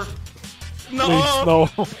 no. No. Please, no.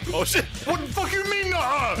 Oh shit. What the fuck you mean,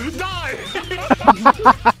 die?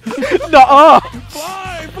 Nuh-uh.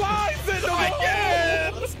 Fly, Zed, no, I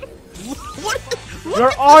can't.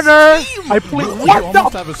 Your Honor, I plead. You What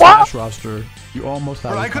almost the have a fuck? Smash roster. You almost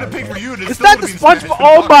have But a I could have Smash picked for you. And it Is still that the would've been SpongeBob? Smash.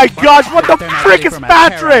 Oh my gosh, what the They're not frick ready is for my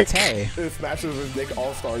Patrick? karate. This Smashers is Nick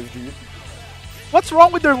All-Stars, dude. What's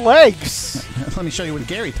wrong with their legs? Let me show you what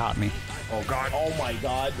Gary taught me. Oh god. Oh my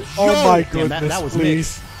god. Oh my Damn, goodness, that was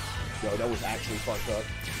please. mixed. Yo, that was actually fucked up.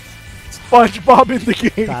 SpongeBob in the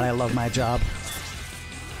game. God, I love my job.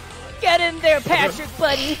 Get in there, Patrick,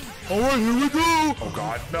 buddy. Alright, here we go. Oh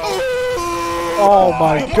god, no. Oh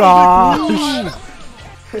my gosh.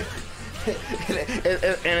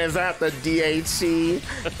 And is that the DHC?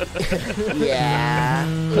 Yeah.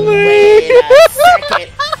 Please. Wait a second.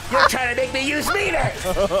 You're trying to make me use meter.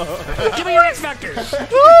 Give me your X Factor.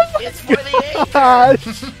 It's for the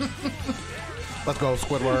Gosh. Let's go,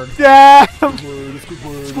 Squidward. Damn.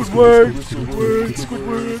 Squidward.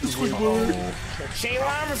 Squidward. She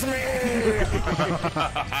loves me.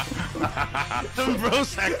 The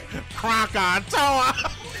Brosack Krakatoa.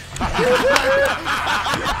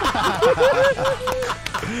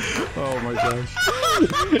 Oh my gosh.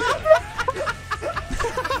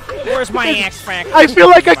 Where's my X Factor? I feel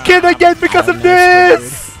like a kid again because of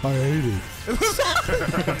this. I hate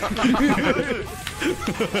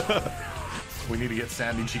it. We need to get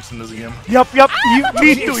Sandy Cheeks in this game. Yup. You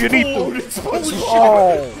need to. You need to.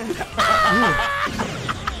 Oh.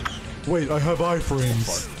 Wait, I have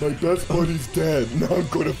iframes. My best buddy's dead. Now I'm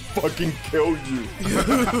gonna fucking kill you.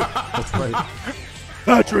 That's right.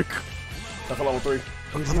 Patrick. That's a level 3.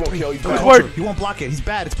 He won't kill you. Squidward. He won't block it. He's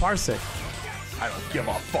bad. It's Parsec. I don't give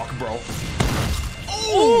a fuck, bro.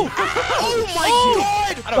 Oh my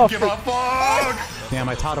god! I don't give a fuck. Damn,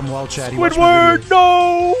 I taught him well, Chad. He watched my Squidward, videos.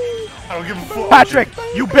 no. I don't give a fuck. Patrick,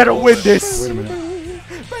 you better win this. Wait a minute.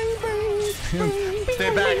 Stay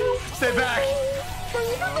back. Stay back.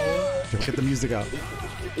 Get the music out.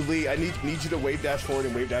 Lee, I need you to wave dash forward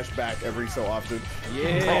and wave dash back every so often.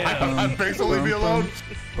 Yeah. I'm basically leave me alone.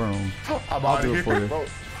 Boom. I'm I'll out do of it for here.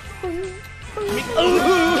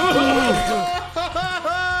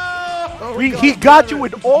 you. He got you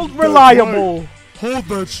with old reliable. Hold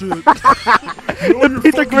that shit. The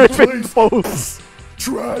Peter Griffin pose.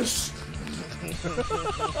 Trash.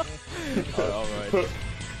 Alright.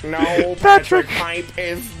 No, Patrick. Pipe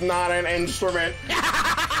is not an instrument.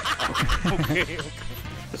 Okay.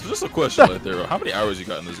 So just a question right there. How many hours you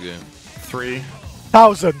got in this game?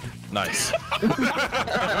 3,000. Nice.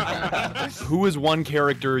 Who is one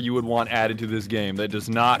character you would want added to this game that does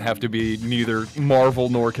not have to be neither Marvel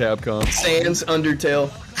nor Capcom? Sans Undertale.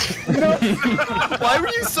 Why were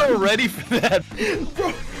you so ready for that?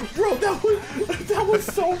 Bro, that was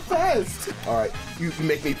so fast. All right, you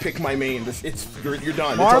make me pick my main. You're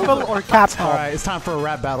done. Marvel or Capcom? Alright, it's time for a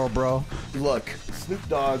rap battle, bro. Look, Snoop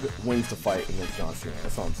Dogg wins the fight against John Cena.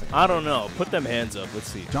 That's all I'm saying. I don't know. Put them hands up. Let's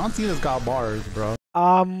see. John Cena's got bars, bro.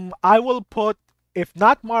 I will put, if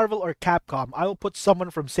not Marvel or Capcom, I will put someone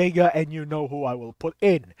from Sega, and you know who I will put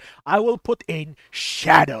in. I will put in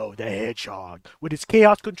Shadow the Hedgehog with his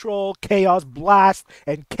Chaos Control, Chaos Blast,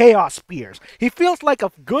 and Chaos Spears. He feels like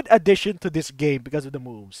a good addition to this game because of the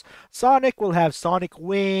moves. Sonic will have Sonic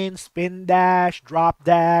Wind, Spin Dash, Drop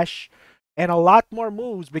Dash, and a lot more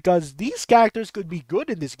moves because these characters could be good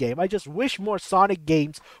in this game. I just wish more Sonic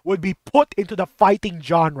games would be put into the fighting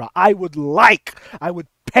genre. I would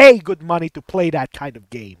pay good money to play that kind of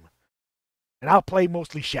game. And I'll play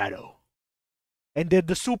mostly Shadow. And then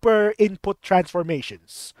the super input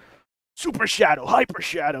transformations. Super Shadow, Hyper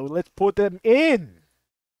Shadow, let's put them in.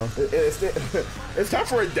 It's time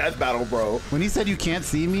for a death battle, bro. When he said you can't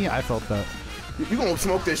see me, I felt that. You gonna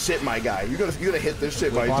smoke this shit, my guy. You're gonna hit this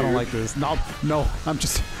shit, my dude. I don't like this. No, I'm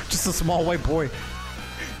just a small white boy.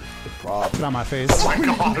 Put on my face. Oh my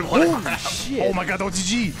god, what a crap. Shit. Oh my god,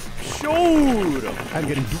 OTG. Dude. I'm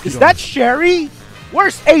getting dookie. Is that Sherry?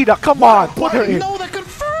 Where's Ada? Come on, put her in. No, that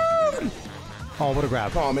confirmed. Oh, what a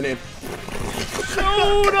grab. Come on, in.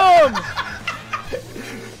 Shoot him!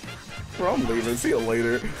 Bro, I'm leaving. See you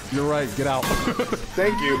later. You're right. Get out.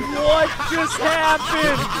 Thank you. What just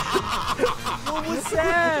happened? What was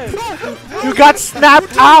that? You got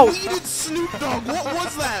snapped out. Deleted Snoop Dogg. What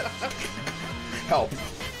was that? Help.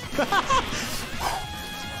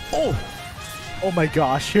 Oh my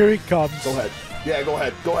gosh, here he comes. Go ahead. Yeah, go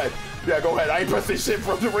ahead. Go ahead. Yeah, go ahead. I ain't pressing shit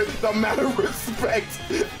from the amount of respect.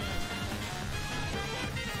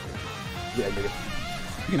 Yeah, nigga.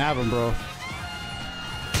 You can have him, bro.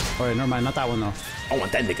 Oh, wait, never mind. Not that one, though. I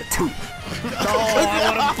want that nigga too. No, I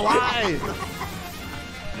want him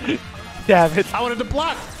fly. Damn it. I wanted to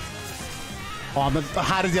block. Oh,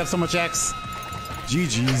 how does he have so much X?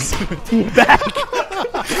 GG's. Back.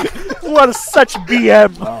 What such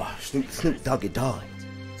BM. Oh, Snoop Doggy Dog.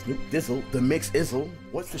 Snoop Dizzle. The mix Izzle.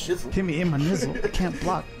 What's the shizzle? Hit me in my nizzle. I can't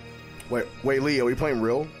block. Wait, Lee, are we playing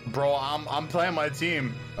real? Bro, I'm playing my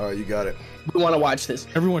team. Alright, you got it. We want to watch this.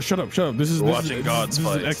 Everyone, shut up, shut up. This is watching God's this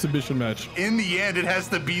is an fight. exhibition match. In the end, it has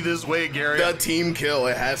to be this way, Gary. The team kill,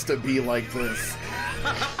 it has to be like this.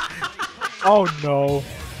 Oh no.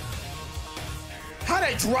 How'd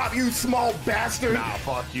I drop you, small bastard? Nah,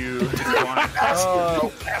 fuck you.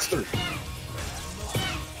 Bastard.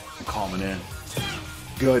 I'm calming in.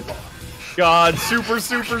 Good. God, super.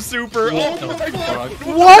 Oh my god.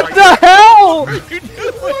 What the hell?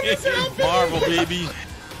 Marvel, baby.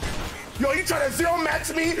 Yo, you trying to zero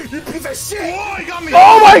max me? You piece of shit! Oh, you got me!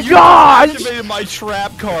 Oh my gosh! Activated my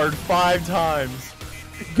trap card 5 times.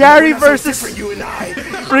 Gary versus for you and I.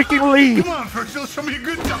 freaking Lee. Come on, Virgil, show me a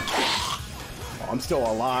good time. Oh, I'm still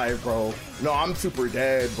alive, bro. No, I'm super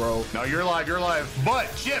dead, bro. No, you're alive,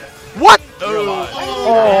 But, Chip. What? Oh.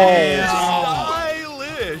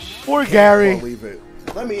 Stylish. Poor Gary. Believe it.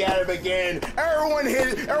 Let me at him again. Everyone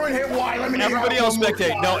hit Y. Let me Everybody else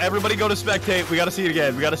spectate. No, everybody go to spectate. We gotta see it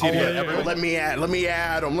again. Let me at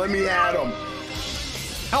him.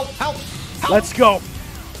 Help. Let's go.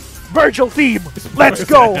 Virgil theme. Let's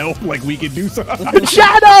go. Help, like we can do something.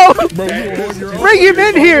 Shadow. Bring him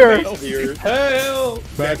in here. Help.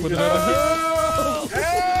 Back with another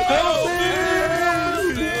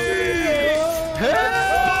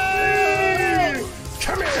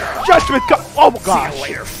Come here. Judgment come. Oh gosh. See you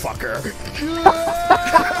later, fucker.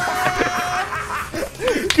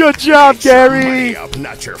 Good job, Gary. Funny up,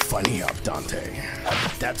 not your funny up, Dante.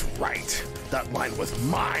 That's right. That line was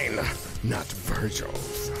mine, not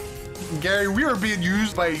Virgil's. Gary, we are being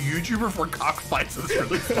used by a YouTuber for cockfights. That's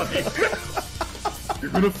really funny.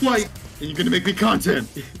 You're gonna fight, and you're gonna make me content.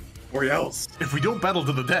 Or else. If we don't battle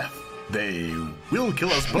to the death, they will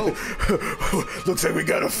kill us both. Looks like we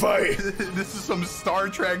gotta fight. This is some Star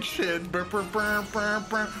Trek shit.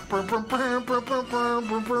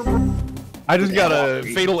 I just got a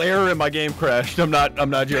fatal error in my game crashed. I'm not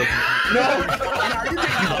joking.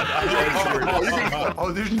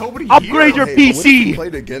 Oh, there's nobody Upgrade here. your PC. Play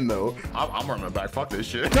it again though. I'm running back. Fuck this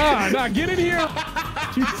shit. Nah, get in here.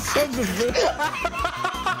 You sons of bitch.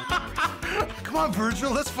 Come on,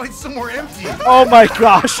 Virgil. Let's fight somewhere empty. Oh my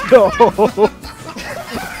gosh, no.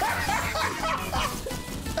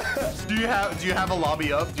 Do you have a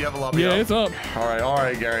lobby up? Yeah, it's up. All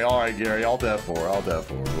right, Gary. I'll death for.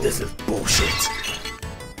 This is bullshit.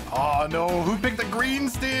 Oh no, who picked the green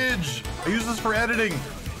stage? I use this for editing.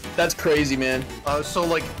 That's crazy, man. So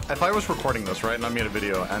like, if I was recording this, right, and I made a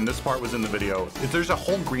video, and this part was in the video, if there's a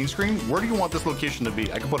whole green screen, where do you want this location to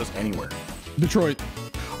be? I can put us anywhere. Detroit.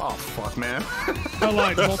 Oh fuck, man. I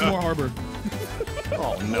lied. Baltimore Harbor.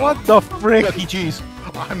 Oh no. What the frick? Chuck E. Cheese.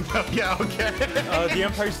 Yeah, okay. The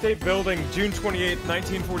Empire State Building, June 28,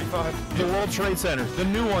 1945. The World Trade Center. The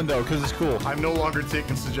new one though, because it's cool. I'm no longer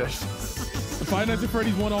taking suggestions. Five Nights at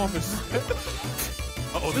Freddy's one office.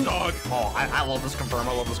 Uh-oh, the dog. Oh, I love this confirm.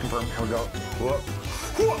 Here we go.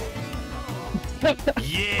 Whoa.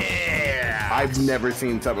 Yeah. I've never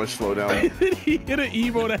seen so much slow down. He hit an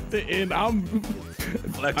emote at the end.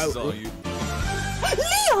 Flex on you.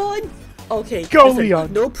 Leon! Okay, Go, listen,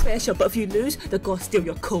 Leon. no pressure, but if you lose, they're gonna steal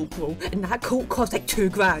your coat, bro. And that coat costs like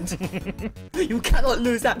 $2,000. You cannot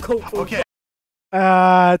lose that coat, bro. Okay.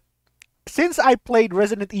 Since I played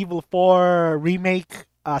Resident Evil 4 Remake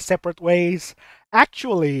separate ways,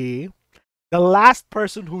 actually, the last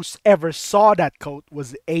person who ever saw that coat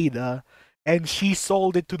was Ada, and she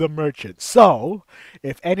sold it to the merchant. So,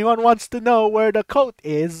 if anyone wants to know where the coat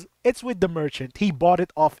is, it's with the merchant. He bought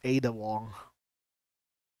it off Ada Wong.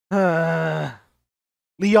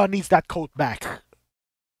 Leon needs that coat back.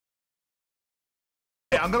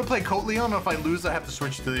 Hey, I'm gonna play Coat Leon, and if I lose, I have to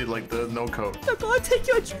switch to the no coat. I'm gonna take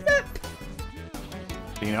you a trip.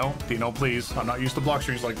 Dino, please. I'm not used to block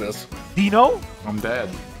streaks like this. Dino? I'm dead.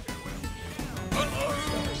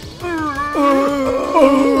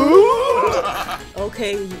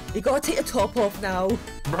 Okay, you gotta take the top off now.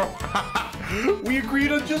 Bro, we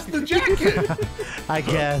agreed on just the jacket. I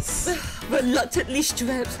guess. Reluctantly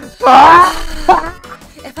stripped.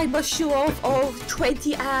 If I must show off all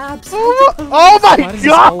 20 abs. Oh my Why does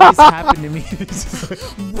this always god! happen to me?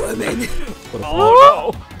 Woman.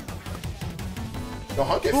 Oh The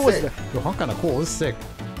hunk is Who was sick. that? Yo, hunk kinda cool. It's sick.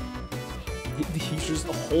 no! He's just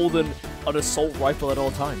holding an assault rifle at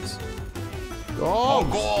all times. Oh,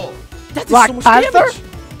 goal. That is Black so much Panther? damage.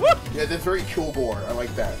 Yeah, that's very Kilgore. I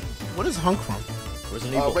like that. What is Hunk from?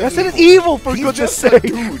 Resident Evil. Resident Evil, for He's goodness just a sake!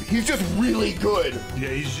 dude. He's just really good. Yeah,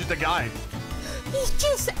 he's just a guy. He's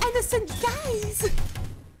just innocent guys.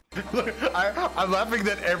 Look, I'm laughing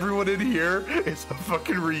that everyone in here is a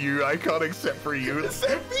fucking Ryu icon except for you.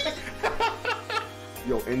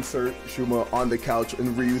 Yo, insert Shuma on the couch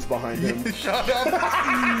and Ryu's behind him. Shut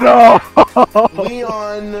up. No!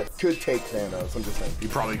 Leon could take Thanos. I'm just saying. He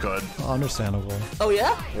probably could. Understandable. Oh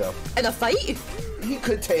yeah? Yeah. In a fight? He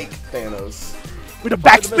could take Thanos. With a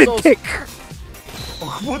backspin kick!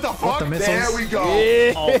 What the fuck? The missiles. There we go.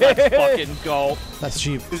 Oh, let's fucking go. That's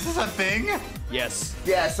cheap. Is this a thing? Yes.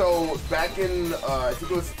 Yeah, so back in, I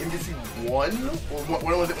think it was UMvC3 or what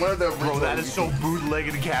was it? One of the Bro, that is so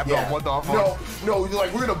bootlegged and Capcom. Yeah. What the fuck? No, you're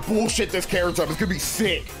like, we're gonna bullshit this character up. It's gonna be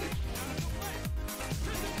sick.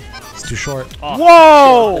 It's too short. Oh,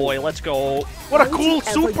 Whoa! boy, let's go. What a Don't cool you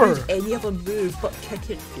ever super! use any other move but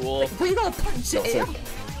kicking. Cool. What are you gonna punch it in?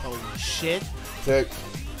 Holy shit. Sick.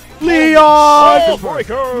 Leon!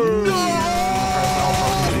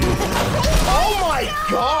 Oh my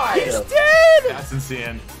god! He's dead! That's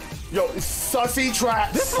insane. Yo, sussy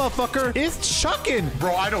traps. This motherfucker is chucking.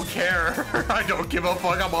 Bro, I don't care. I don't give a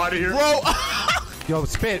fuck. I'm out of here. Bro! Yo,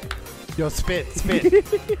 spit. Yo, spit.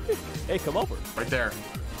 Hey, come over. Right there.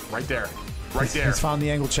 Right there. Right there. He's found the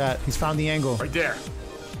angle, chat. He's found the angle. Right there.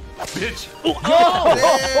 Bitch.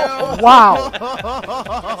 Wow!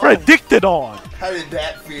 Predicted on! How did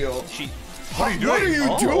that feel? What are you doing? What are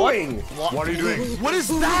you doing? What are you doing? What is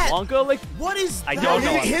that? Blanca, like, What is I that? don't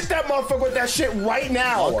You know. hit that motherfucker with that shit right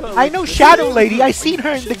now. I know Shadow Lady, I seen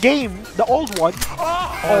her in the game, the old one.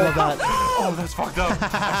 Oh, that. Oh, that's fucked up. I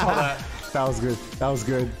saw that. That was good. That was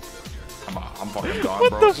good. I'm fucking gone,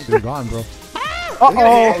 bro. You're gone, bro.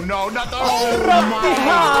 Uh-oh! Oh, no, not the.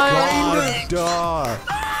 Duh.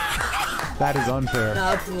 That is unfair.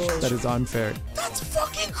 Nah, bro. That is unfair. That's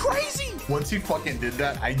fucking crazy. Once he fucking did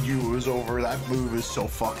that, I knew it was over. That move is so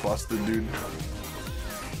fuck busted, dude.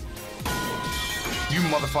 You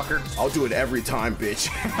motherfucker. I'll do it every time, bitch.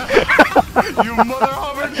 You mother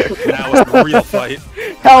hover. Now it's the real fight.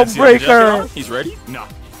 Hellbreaker! He's ready? Nah.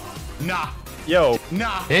 Nah. Yo.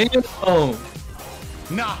 Nah. Oh.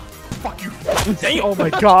 Nah. Fuck you. Damn. Oh my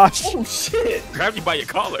gosh! Oh shit. Grabbed you by your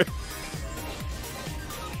collar.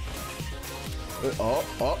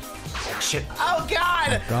 Oh. Shit. Oh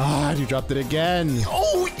god. God, you dropped it again.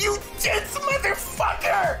 Oh, you dense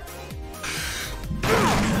motherfucker.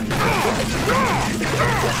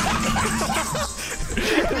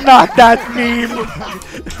 Not that meme!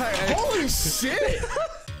 Holy shit.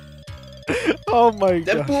 Oh my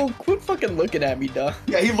That god. fool, quit fucking looking at me, duh.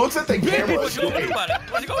 Yeah, he looks at the camera. What's he gonna do about it?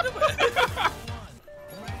 What's he gonna do about it?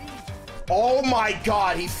 Oh my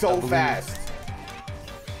god, he's so fast.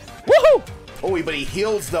 Woohoo! Oh, but he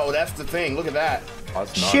heals though. That's the thing. Look at that.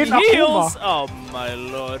 Shin Heals. Akuma. Oh my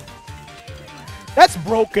lord. That's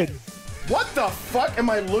broken. What the fuck am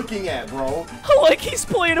I looking at, bro? Like he's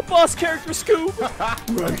playing a boss character, Scoob.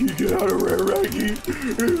 Raggy, get out of there, Raggy. It's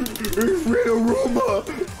Aruma.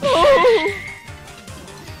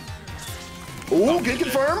 Oh, get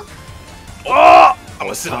confirmed. I want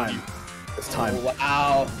to sit on you. It's time.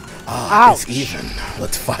 Wow. Ouch. It's even.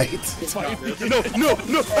 Let's fight. No,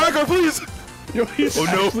 Hagar, please. Yo, he's Oh,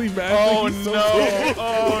 no. actually mad. Oh He's so no. big.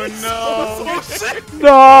 Oh no. So sick. No!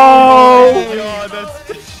 Oh god,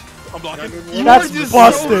 that's I'm blocking. You That's are just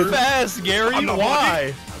busted. so fast, Gary. I'm not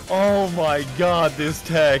Why? Oh my god, this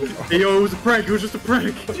tech. Hey, yo, it was a prank. It was just a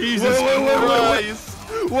prank. Jesus Christ.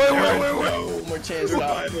 Wait. Oh, my chance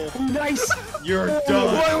Nice. You're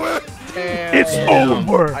done. It's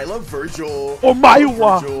over. I love Virgil.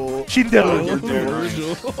 Omaewa Virgil. Shindero.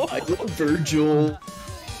 I love Virgil.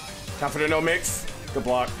 Time for the no mix. Good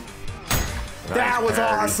block. That was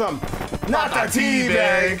awesome. Not the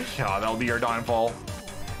teabag. Oh, that'll be your downfall.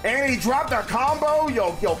 And he dropped a combo.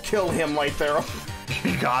 Yo, kill him right there.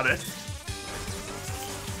 You got it.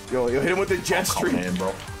 Yo, hit him with the jet stream. Man,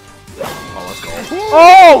 bro. Oh, let's go.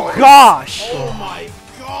 Oh gosh. Oh my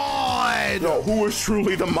god. Yo, who is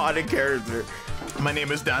truly the modded character? My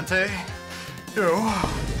name is Dante. Yo.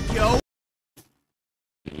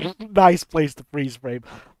 Nice place to freeze frame.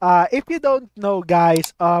 If you don't know,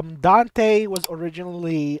 guys, Dante was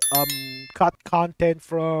originally cut content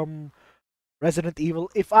from Resident Evil.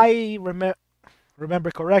 If I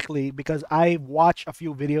remember correctly, because I watched a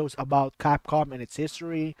few videos about Capcom and its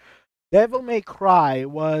history, Devil May Cry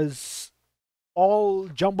was all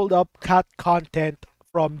jumbled up cut content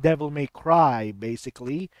from Devil May Cry,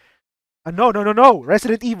 basically. No,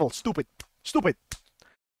 Resident Evil. Stupid.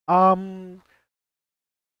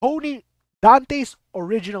 Dante's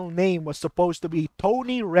original name was supposed to be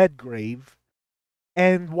Tony Redgrave,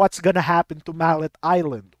 and what's gonna happen to Mallet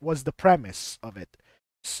Island was the premise of it.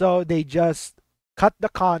 So they just cut the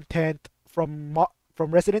content from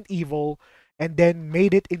Resident Evil and then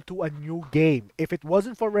made it into a new game. If it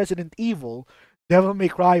wasn't for Resident Evil, Devil May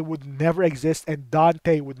Cry would never exist and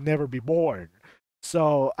Dante would never be born.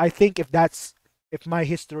 So I think if my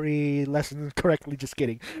history lesson is correctly, just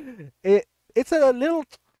kidding. It's a little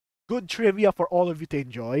good trivia for all of you to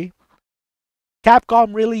enjoy.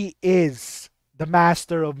 Capcom really is the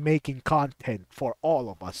master of making content for all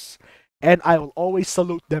of us, and I will always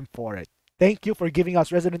salute them for it. Thank you for giving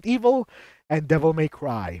us Resident Evil and Devil May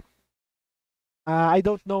Cry. I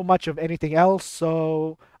don't know much of anything else,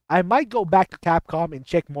 so I might go back to Capcom and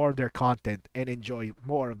check more of their content and enjoy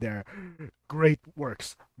more of their great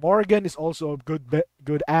works. Morgan is also a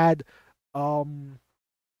good ad.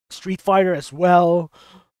 Street Fighter as well,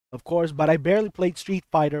 of course, but I barely played Street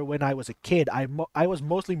Fighter when I was a kid. I was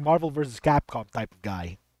mostly Marvel vs. Capcom type of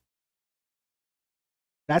guy.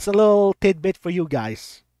 That's a little tidbit for you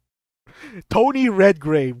guys. Tony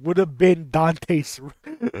Redgrave would have been Dante's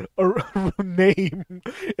name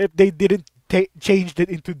if they didn't changed it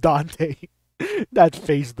into Dante. That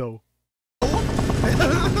face though.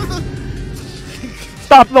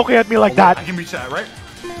 Stop looking at me like that. I can reach that, right?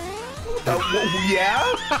 Yeah?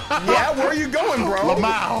 Yeah, where are you going, bro?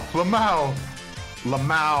 Lamau.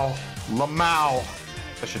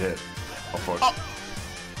 That should hit. Oh, fuck.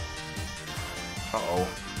 Uh-oh.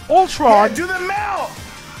 Ultron! Yeah, do the melt!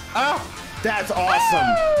 Oh, that's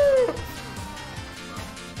awesome.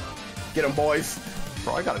 Get him, boys.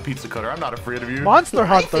 Bro, I got a pizza cutter. I'm not afraid of you. Monster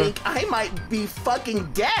Hunter. I think I might be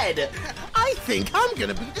fucking dead. I think I'm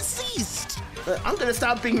gonna be deceased. I'm gonna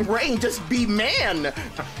stop being Rain, just be man.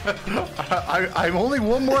 I'm only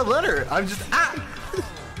one more letter. I'm just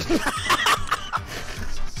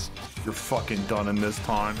You're fucking done in this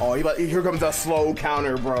time. Oh, here comes a slow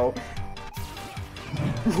counter, bro.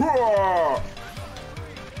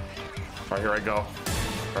 Alright, here I go.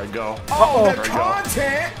 Oh, the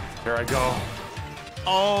content! Here I go.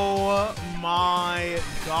 Oh my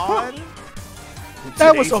god.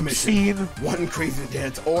 That was obscene. One crazy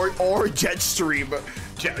dance or jet stream.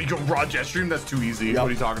 Raw jet stream? That's too easy. Yep. What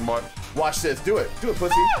are you talking about? Watch this. Do it,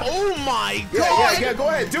 pussy. Oh my god. Yeah. Go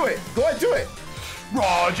ahead. Do it.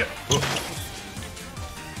 Raw jet.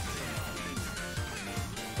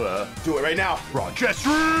 Do it right now. Raw jet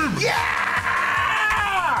stream.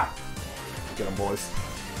 Yeah! Get them,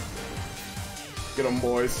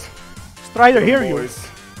 boys. Strider, hear you.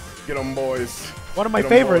 Get them, boys. One of my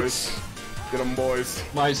favorites. Get them, boys.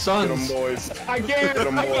 My sons. Get them, boys. Again. Get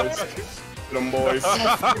them, boys. Get them, boys.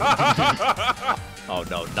 Oh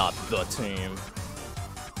no, not the team.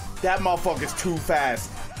 That motherfucker's too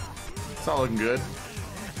fast. It's not looking good.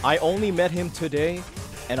 I only met him today,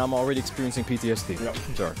 and I'm already experiencing PTSD. Yep.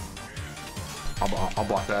 Sorry. I'll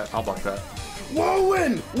block that.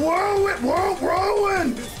 Whirlwind!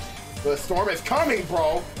 The storm is coming,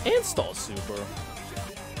 bro. Install super.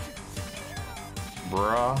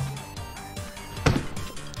 Bruh.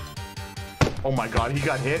 Oh my god, he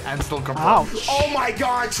got hit and still confirmed. Ouch. Oh my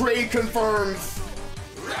god, trade confirms.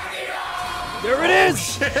 There it is.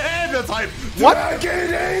 Shit, that's hype. What?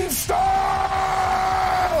 Dragon Install!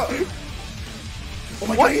 Oh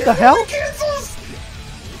my What god, the hell? Cancels!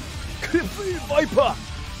 Viper.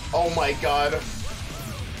 Oh my god.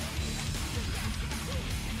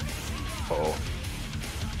 Uh-oh.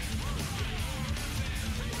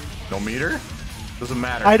 No meter? Doesn't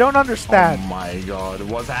matter. I don't understand. Oh my god,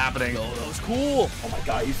 what's happening? Oh, that was cool. Oh my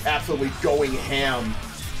god, he's absolutely going ham.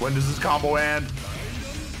 When does this combo end?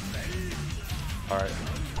 Alright.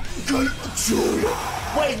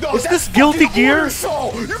 Wait, no, Is this Guilty Gear?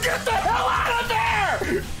 Soul. You get the hell out of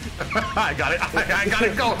there! I got it. I gotta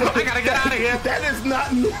go. I gotta get out of here. That is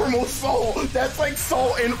not normal Soul. That's like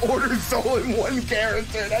Soul and Order Soul in one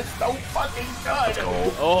character. That's so fucking good.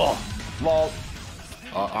 Oh. Lol.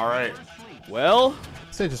 Alright. Well.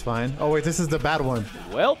 Stage is fine. Oh wait, this is the bad one.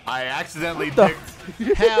 Well. I accidentally picked.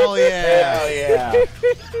 Hell yeah. Hell yeah.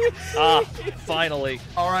 Ah, finally.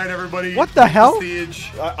 Alright, everybody. What the hell?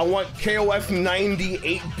 Stage. I want KOF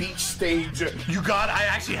 98 beach stage. You got. I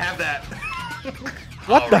actually have that.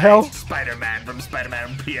 What the hell? Spider-Man from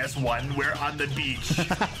Spider-Man PS1. We're on the beach.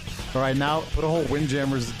 All right, now put a whole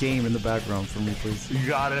Windjammers game in the background for me, please. You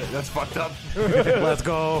got it. That's fucked up. Let's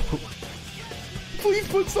go. Please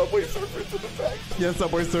put Subway Surfers in the back. Yeah,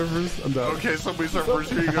 Subway Surfers. I'm done. Okay, Subway Surfers.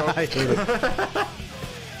 Here you go. I hate it.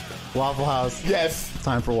 Waffle House. Yes.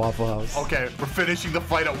 Time for Waffle House. Okay, we're finishing the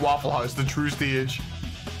fight at Waffle House, the true stage.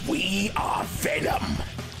 We are Venom.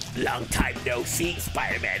 Long time no see,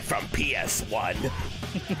 Spider-Man from PS1.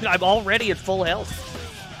 I'm already at full health.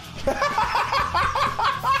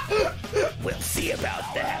 We'll see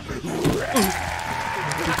about that.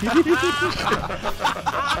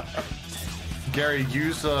 Gary,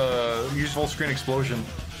 use full screen explosion.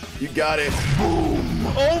 You got it. Boom.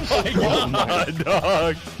 Oh my god,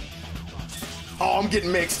 dog. Oh, I'm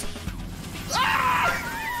getting mixed.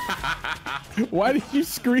 Why did you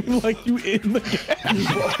scream like you in the game?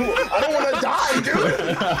 I don't want to die,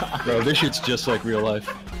 dude. Bro, this shit's just like real life.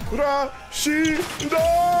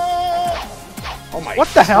 Oh my. What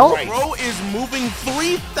the hell? Christ. Bro is moving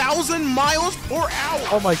 3,000 miles per hour.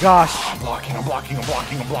 Oh my gosh. I'm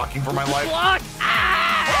blocking for my life. Block!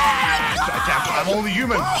 I can't, I'm only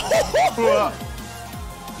human. Your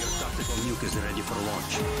tactical nuke is ready for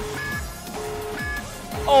launch.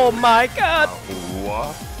 Oh my god!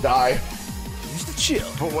 What? Die. Use the chill.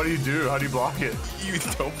 But what do you do? How do you block it? You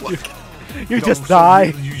don't block it. You just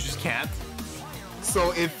die. You just can't.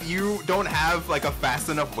 So if you don't have like a fast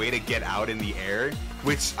enough way to get out in the air,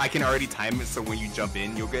 which I can already time it so when you jump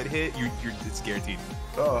in you'll get hit, it's guaranteed.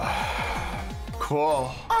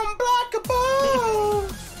 Cool. Unblockable.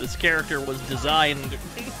 This character was designed.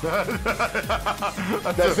 That's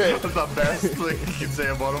it. That's the best thing you can say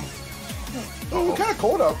about him. Oh, it's kind of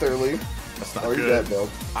cold out there, Lee. That's not you're good. dead, bro.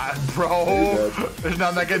 Bro, there's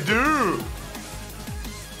nothing I can do.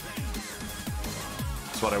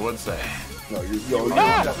 That's what I would say. No, you're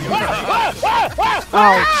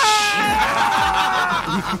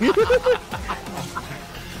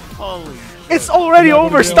Holy. It's already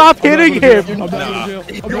over. Stop hitting him. You are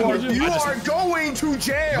going to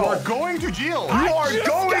jail. You are going to jail. You are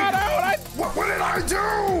going. What did I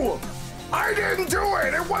do? I didn't do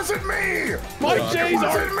it. It wasn't me. My It J's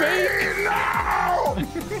wasn't are me. fake. No.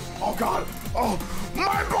 Oh God. Oh,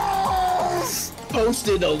 my balls.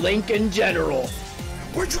 Posted a link in general.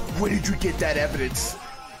 Where did you get that evidence?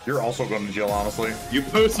 You're also going to jail, honestly. You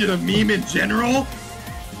posted a meme in general?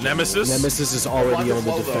 Nemesis? Nemesis is already on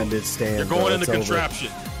the defended stand. You're going in the contraption.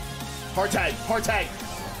 Hard tag. Hard tag.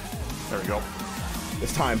 There we go.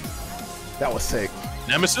 It's time. That was sick.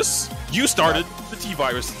 Nemesis? You started the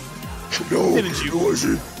T-Virus. No, Didn't you? it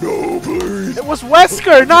wasn't. No, please. It was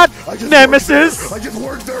Wesker, not Nemesis. I just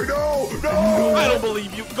worked there. No, no. I don't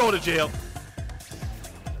believe you. Go to jail.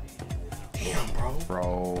 Damn,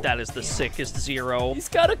 bro. That is the sickest zero. He's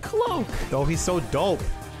got a cloak. Oh, he's so dope.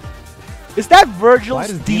 Is that Virgil's Why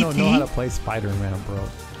does Dino know how to DT? play Spider-Man, bro?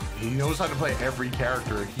 He knows how to play every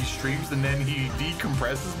character. He streams and then he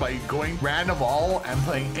decompresses by going random all and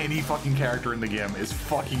playing any fucking character in the game. It's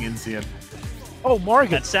fucking insane. Oh, Morgan.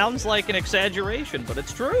 That sounds like an exaggeration, but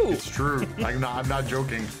it's true. It's true. I'm not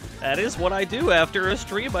joking. That is what I do after a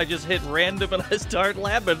stream. I just hit random and I start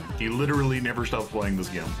labbing. He literally never stops playing this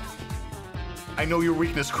game. I know your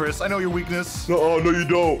weakness, Chris. I know your weakness. No, no, you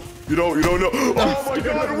don't. You don't know. Oh my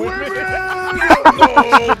God, women!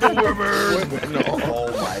 Oh, the women! No. Oh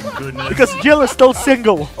my goodness. Because Jill is still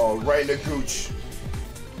single. Oh, right in the gooch.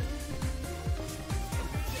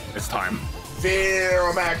 It's time.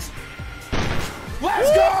 Zero Max.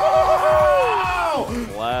 Let's go!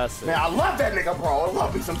 Classic. Man, I love that nigga, bro. I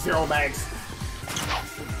love me some Zero Max.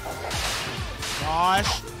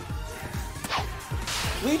 Gosh.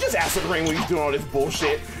 Will you just acid rain when he's doing all this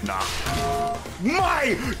bullshit? Nah.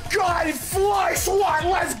 My God, fly swat,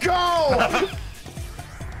 let's go!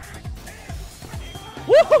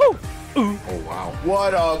 Woohoo! Oh wow.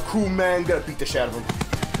 What a cool man. Gotta beat the shit out of him.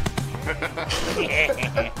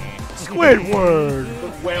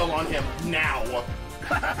 Squidward! Wail on him now.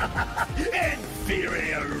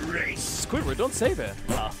 Inferior race. Squidward, don't say that.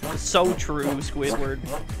 So true, Squidward.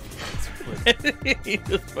 He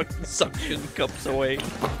just fucking suction cups away.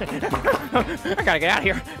 I gotta get out of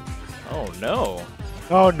here. Oh no.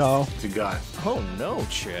 Oh no. What you got? Oh no,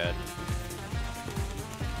 Chad.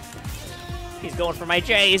 He's going for my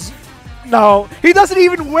J's. No, he doesn't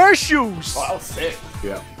even wear shoes. Oh, sick.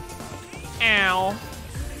 Yeah. Ow.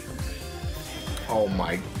 Oh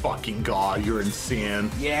my fucking god, you're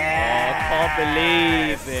insane. Yeah. I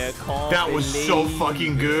can't believe it. That was so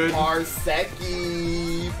fucking good.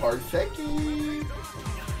 Parseki. Parseki.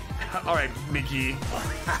 All right, Mickey.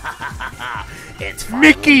 It's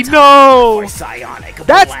Mickey, no! psionic.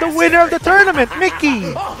 That's the winner of the tournament,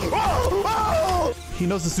 Mickey. He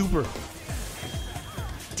knows the super.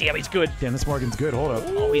 Damn, he's good. Damn, this Morgan's good. Hold up.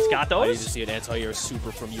 Oh, he's got I need to those? see an anti-air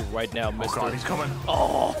super from you right now, mister. Oh god, he's coming.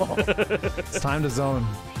 Oh. It's time to zone.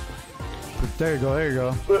 There you go, there you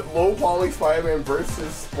go. But low poly Spider-Man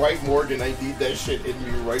versus Sprite Morgan, I need that shit in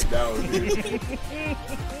me right now, dude.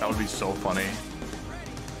 That would be so funny.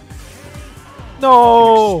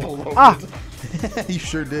 No! Ah! You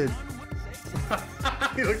sure did.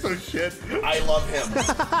 He looks so shit. I love him.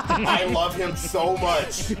 I love him so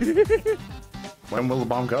much. When will the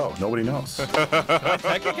bomb go? Nobody knows. Can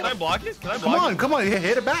I block it? Can I block Come on,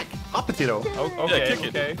 hit it back. Hot potato. it? Okay,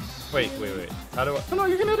 kick it. Wait. How do I? No,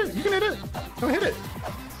 you can hit it. You can hit it. Go hit it.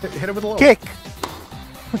 Hit it with a low. Kick!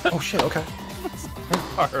 Oh shit, okay.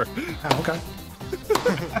 Okay.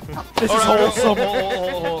 This is wholesome.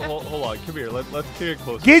 Hold on, come here. Let's take it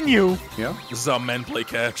closer. Ginyu! Yeah? This is how men play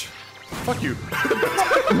catch. Fuck you.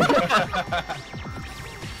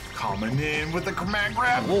 Coming in with the command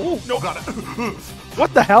grab. Whoa. No, got it.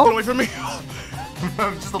 What the hell? Get away from me.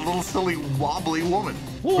 I'm just a little silly wobbly woman.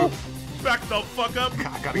 Whoa. Back the fuck up.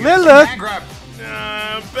 I gotta get Lilith. the command grab.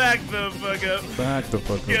 Back the fuck up. Back the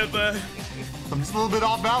fuck up. Get the. I'm just a little bit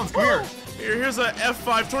off balance. Come here. Here's a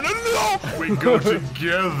F5 tornado. No! We go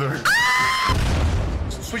together.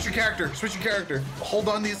 Switch your character. Switch your character. Hold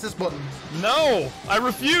on the assist button. No! I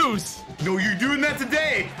refuse! No, you're doing that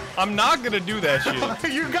today. I'm not gonna do that shit.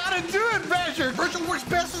 You gotta do it, Badger. Virtual works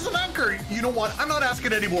best as an anchor. You know what? I'm not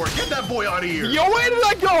asking anymore. Get that boy out of here. Yo, where did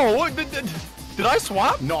I go? What, did I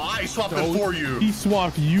swap? No, I swapped it for you. He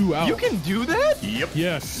swapped you out. You can do that? Yep.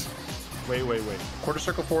 Yes. Wait. Quarter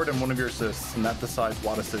circle forward and one of your assists, and that decides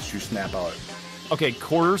what assists you snap out. Okay,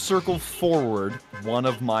 quarter circle forward, one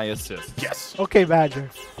of my assists. Yes. Okay, Badger.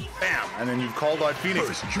 Bam. And then you've called out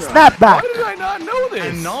Phoenix. Snap back! Why did I not know this?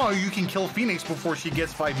 And now you can kill Phoenix before she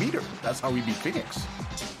gets 5 meters. That's how we beat Phoenix.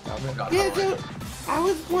 Yeah, dude, I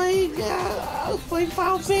was playing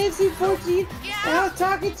Final Fantasy 14, and I was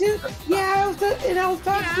talking to, I was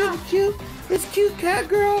talking to this cute cat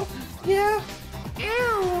girl, yeah.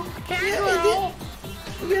 Ew, cat girl.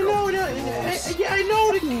 You know, I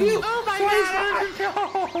know the cute. Oh my god!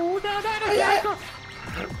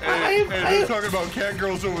 Hey, they're talking about cat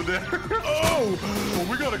girls over there. Oh, well,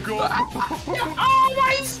 we gotta go. Oh,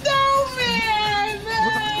 my snowman!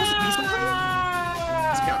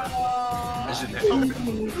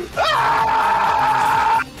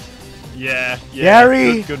 Yeah.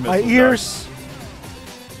 Gary, good my missile, ears.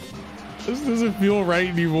 This doesn't feel right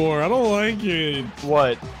anymore. I don't like it.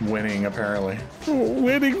 What? Winning, apparently.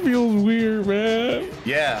 Winning feels weird, man.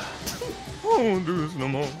 Yeah. I won't do this no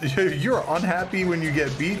more. You're unhappy when you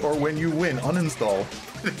get beat or when you win. Uninstall.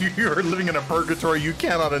 You're living in a purgatory you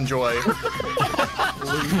cannot enjoy. Bro,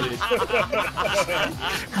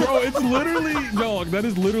 it's literally, no, that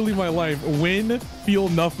is literally my life. Win, feel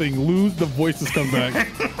nothing. Lose, the voices come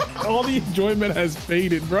back. All the enjoyment has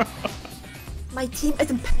faded, bro. My team is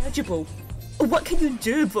impenetrable. What can you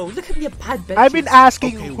do, bro? Look at me, a bad bitch. I've been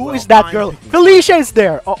asking who is that girl. Felicia is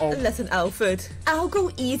there. Uh-oh. Listen, Alfred, I'll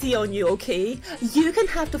go easy on you, okay? You can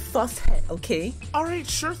have the first hit, okay? Alright,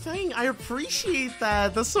 sure thing. I appreciate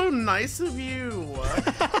that. That's so nice of you.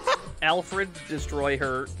 Alfred, destroy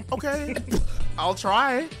her. Okay, I'll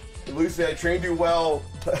try. Lucy, I trained you well.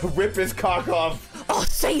 Rip his cock off. Oh,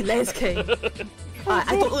 say less, King. I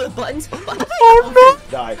don't know the buttons, but Oh no!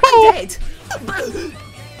 Die. I'm dead.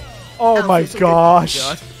 Oh my gosh.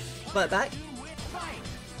 But back.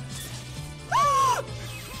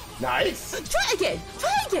 Nice. Try again.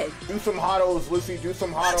 Do some hottos, Lucy. Do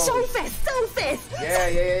some hottos. So fast.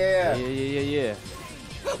 Yeah.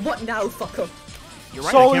 What now, fucker? You're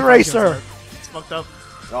right, Soul I can't Eraser. find it. It's fucked up.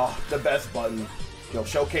 Oh, the best button. Yo,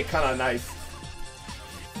 showcase kinda nice.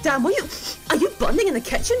 Damn, are you burning in the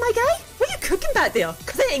kitchen, my guy? What are you cooking back there?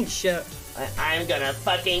 Cause it ain't shit. I'm gonna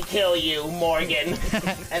fucking kill you, Morgan.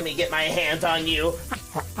 Let me get my hands on you.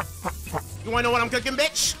 You wanna know what I'm cooking,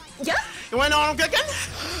 bitch? Yeah? You wanna know what I'm cooking?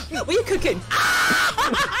 What are you cooking?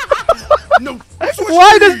 No.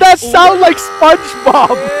 Why does that sound like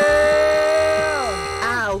SpongeBob?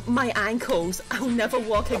 Ow, my ankles. I'll never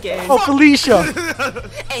walk again. Oh, Felicia.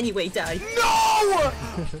 Anyway, Dad. No!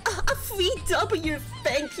 A free W,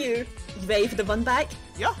 thank you. You ready for the run back?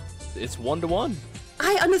 Yeah. It's 1-1.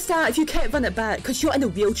 I understand if you can't run it back because you're in a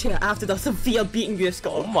wheelchair after the severe beating you just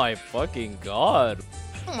got. Oh my fucking god.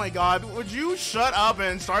 Oh my god, would you shut up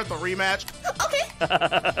and start the rematch? Okay.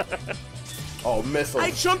 Oh, missile.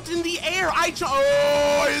 I jumped in the air. Oh, I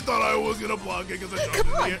thought I was gonna block it because I jumped in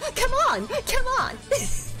the air. Come on.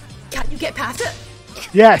 Can't you get past it?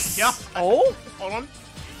 Yes. Yeah. Oh? Hold on.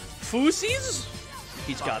 Fusies?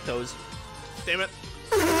 He's got those. Damn it.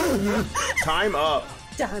 Time up.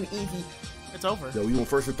 Damn easy. It's over. Yo, you want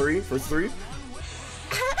first to three? First to three?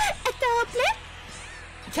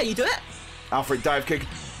 Can you do it? Alfred, dive kick.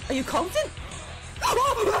 Are you confident?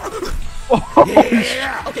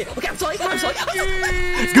 Yeah. Okay, I'm sorry.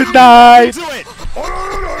 Good night. Do it.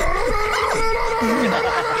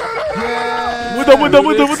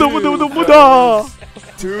 Muda.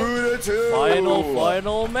 2-2.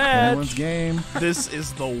 Final match. Anyone's game. This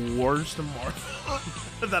is the worst Marvel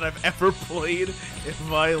that I've ever played in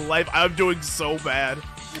my life. I'm doing so bad.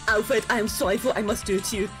 Alfred, I am sorry for what I must do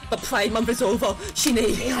to you, but Pride Month is over.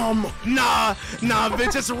 Shenanigans. Nah,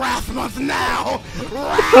 bitch, it's Wrath Month now.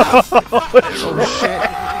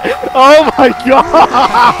 Oh my god.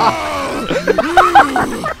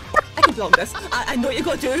 I can block this. I know what you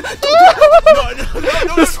gotta do.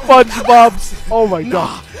 The SpongeBob's. Oh my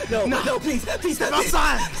god. No, please. Step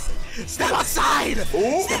outside. Step outside.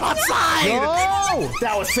 Step outside. No.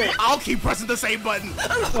 That was sick. I'll keep pressing the same button.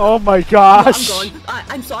 Oh my gosh. I'm gone.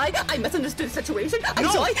 I'm sorry. I misunderstood the situation. I'm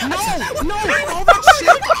No, sorry. no. All that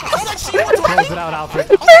shit. Close it out, Alfred.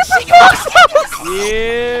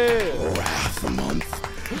 Yeah. Wrath month.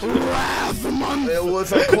 It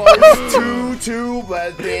was a close 2-2,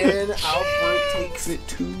 but then Alfred takes it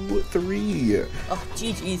 2-3. Oh,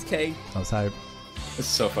 GG's, K. I was hype. It's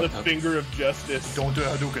so The fucked up. finger of justice. Don't do it,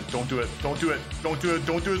 Hadouken. Don't do it,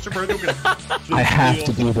 Super Hadouken. I have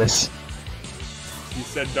to do this. You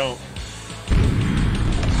said don't.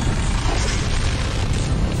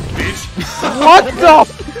 Bitch. What the?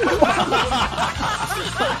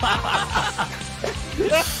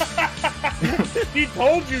 He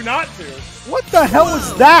told you not to. What the hell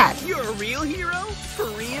was that? You're a real hero? For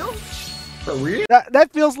real? For real?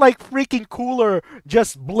 That feels like freaking cooler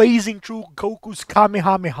just blazing through Goku's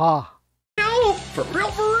Kamehameha. No, for real.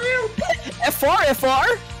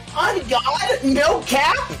 FR? On God, no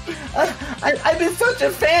cap? I've been such a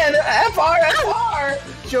fan. FR.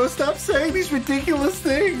 Joe, stop saying these ridiculous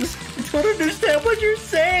things. I don't understand what you're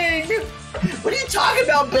saying. What are you talking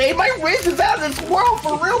about, babe? My wrist is out of this world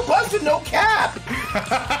for real, busted, no cap.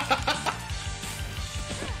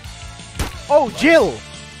 Oh, Jill.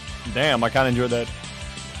 Damn, I kind of enjoyed that.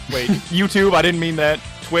 Wait, YouTube, I didn't mean that.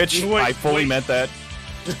 Twitch, I fully meant that.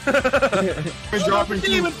 Dropping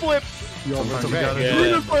Demon flip. Yo, it's you gotta okay. do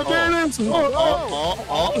it. Oh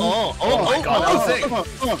my god, that was sick. Oh,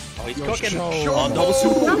 he's cooking. Oh, double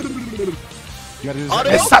super. You gotta do this. Auto.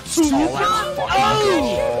 Esatsu.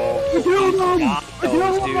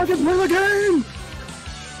 I can play the game.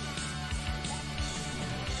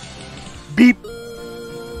 Beep.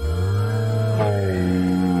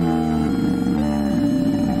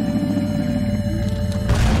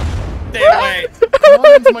 Stay away.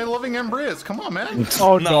 It's my loving embrace. Come on, man.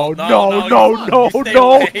 Oh no.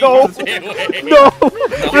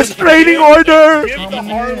 Restraining order. Give the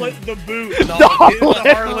harlot the boot. The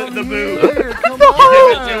harlot. The boot.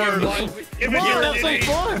 Give it to her.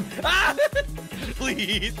 Fun.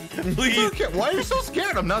 Please. Why are you so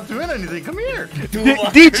scared? I'm not doing anything. Come here.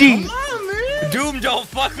 DG. Come on, man. Doom, don't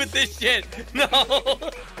fuck with this shit. No.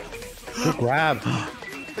 Good grab.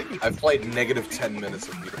 I've played negative 10 minutes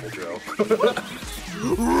of Beautiful Joe.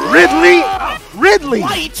 Ridley.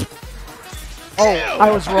 White. Oh, I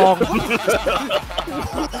was wrong.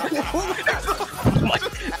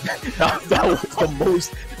 That was the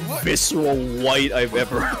most visceral white I've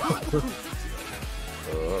ever heard.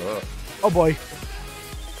 Oh boy.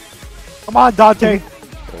 Come on, Dante.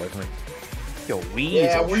 Yo,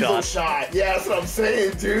 Yeah, Weasel Weasel shot. shot. Yeah, that's what I'm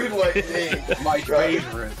saying, dude. Like, hey, My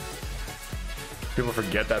favorite. People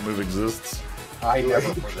forget that move exists. I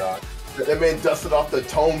never forgot. that man dusted off the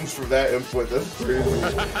tomes for that input. That's crazy.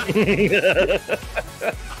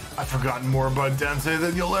 I've forgotten more about Densei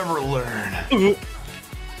than you'll ever learn.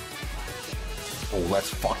 Oh, let's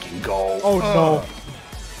fucking go. Oh no.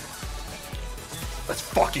 Let's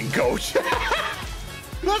fucking go. Let's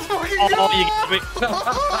fucking go. Oh, you get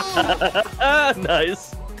me.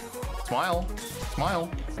 Nice. Smile.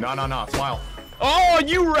 Smile. No, smile. Oh,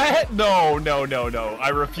 you rat! No. I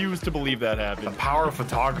refuse to believe that happened. The power of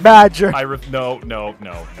photography. Badger. No.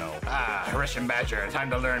 Ah, TheRussianBadger, time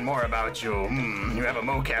to learn more about you. You have a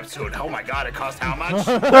mocap suit. Oh my god, it cost how much?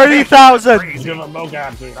 30,000. Crazy. You have a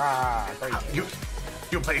mocap suit. Ah, crazy.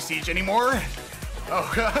 You play Siege anymore? Oh.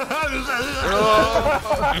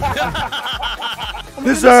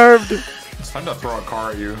 Deserved. It's time to throw a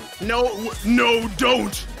car at you. No,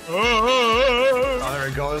 don't. Oh, there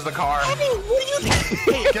he goes, the car.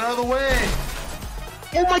 Get out of the way.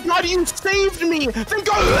 Oh my god, you saved me! Thank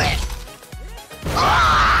God!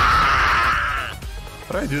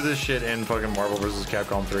 How do I do this shit in fucking Marvel vs.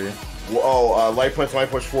 Capcom 3? Oh, light punch,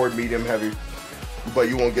 forward, medium, heavy. But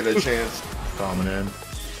you won't get a chance. Coming in.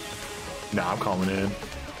 Nah, I'm coming in.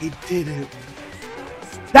 He did it.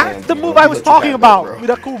 That's the move I was talking about with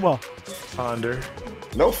Akuma. Under.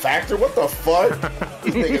 No factor? What the fuck?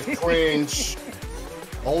 This nigga's cringe.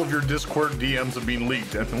 All of your Discord DMs have been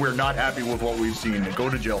leaked, and we're not happy with what we've seen. Go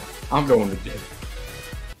to jail. I'm going to jail.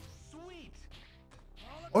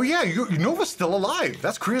 Oh yeah, Nova's still alive.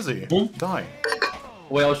 That's crazy. Die.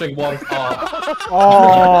 Wait, I was drinking water.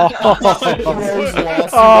 Oh.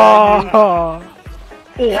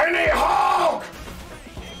 Henny Hulk!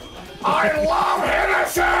 I love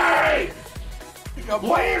Hennessy!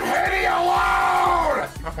 Leave Henny alone!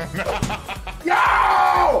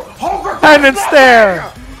 No! Hulk Penance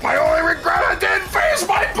there. My only regret I didn't face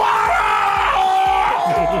my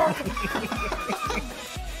bottom!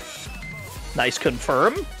 Nice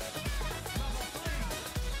confirm.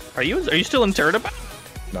 Are you still in tournament?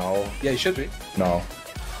 No. Yeah, you should be. No.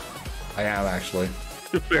 I am actually.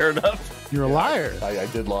 Fair enough. You're a liar. I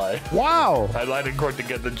did lie. Wow. I lied in court to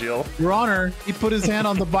get the jail. Your Honor, he put his hand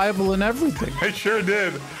on the Bible and everything. I sure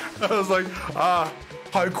did. I was like, how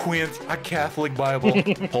quaint, a Catholic Bible.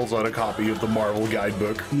 Pulls out a copy of the Marvel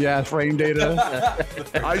guidebook. Yeah, frame data.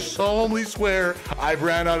 I solemnly swear I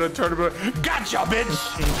ran out of tournament. Gotcha, bitch!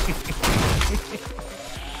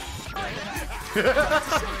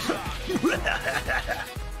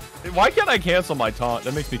 Why can't I cancel my taunt?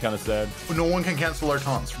 That makes me kind of sad. No one can cancel our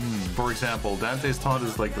taunts. For example, Dante's taunt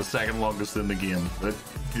is like the second longest in the game. But,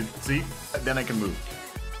 see? Then I can move.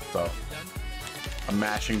 So, I'm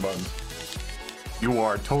mashing buttons. You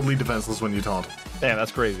are totally defenseless when you taunt. Damn,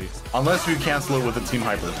 that's crazy. Unless you cancel it with a Team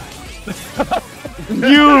Hyper.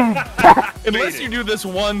 You. Unless you do this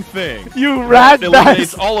one thing. You rat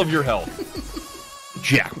eliminates all of your health.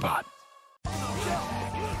 Jackpot.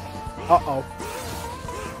 Uh-oh.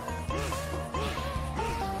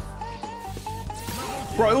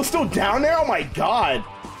 Bro, it was still down there? Oh my god.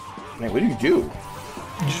 Man, what do you do?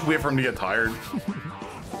 You just wait for him to get tired.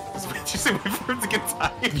 Did you say wait for him to get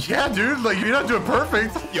tired? Yeah, dude, like you're not doing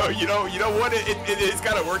perfect. Yo, you know what? It's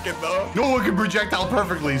gotta work it though. No one can projectile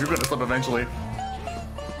perfectly. You're gonna slip eventually.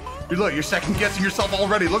 Dude, look, you're second guessing yourself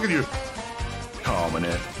already. Look at you. Coming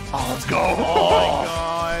in. Oh, let's go. Oh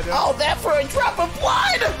my god. All that for a drop of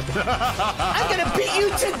blood! I'm gonna beat you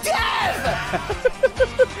to death!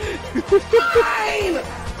 Fine!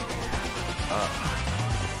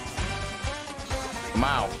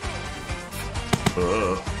 Wow.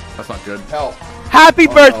 That's not good. Help. Happy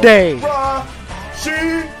birthday!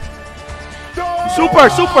 Super!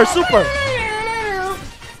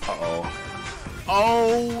 Uh-oh.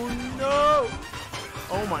 Oh no!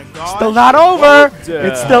 Oh my god. Still not over!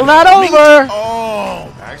 It's still not over! Oh!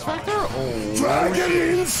 X Factor? Oh.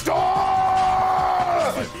 Dragon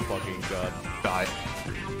Star! My fucking god. Die.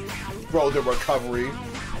 Bro, the recovery.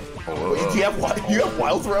 Oh, Do you have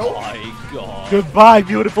wild throw? Oh my god. Goodbye,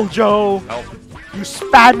 beautiful Joe. Help. You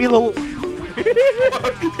spammy little.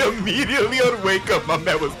 Immediately on wake up, my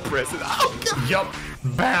man was pressing. Oh, God. Yup.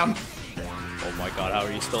 Bam. Oh my god, how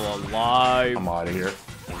are you still alive? I'm out of here.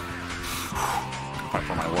 Fight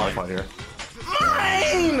for my life out here.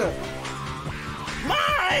 Mine!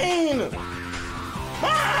 Mine!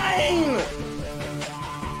 Mine!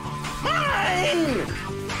 Mine!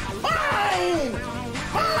 Mine!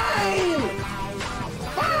 Mine! Mine!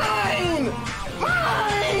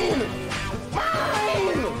 Mine!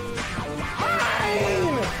 Mine!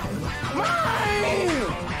 Mine! Mine!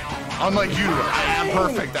 Unlike you, I am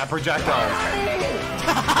perfect at projectiles.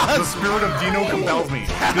 The spirit of Dino compels me.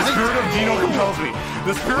 The spirit of Dino compels me.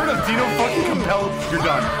 The spirit of Dino fucking compels. You're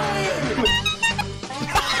done.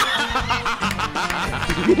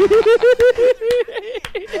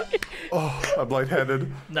 Oh, I'm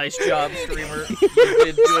lightheaded. Nice job, streamer. You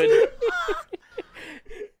did good.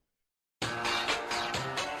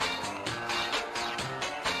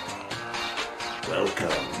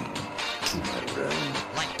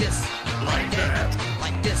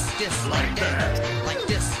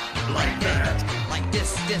 that. Like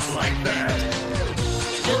this. Like that.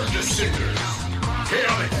 Burn the cinders.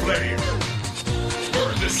 Chaotic flame.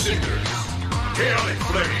 Burn the cinders. Chaotic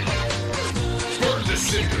flame. Burn the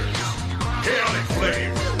cinders. Chaotic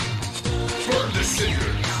flame. Burn the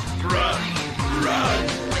cinders. Run.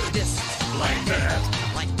 Like this. Like that.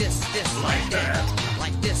 Like this. Like that.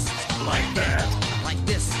 Like this. Like that. Like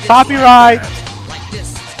this. Copyright. Like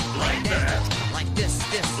this. Like that. Like this.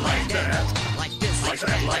 Like that. Like this. Like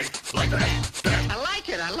that. Like that. I like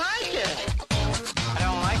it. I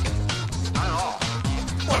don't like it. Not at all.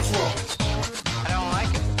 What's wrong? I don't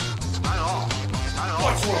like it. Not at all. Not at all.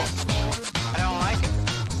 What's wrong? I don't like it.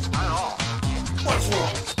 Not at all. What's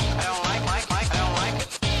wrong? I don't like I don't like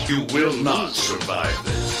it. You will not survive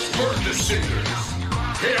this. Burn the cinders.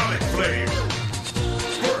 Chaotic flame.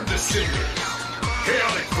 Burn the cinders.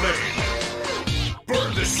 Chaotic flame.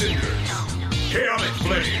 Burn the cinders. Chaotic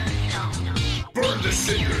flame. Burn the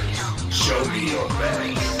cinders. Show me your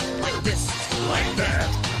best. Like this. Like that.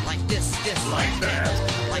 Like this. Like that.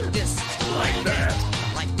 Like this. Like that.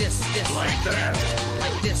 Like this. Like that.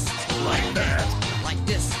 Like this. Like that. Like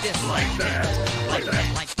this. Like that. Like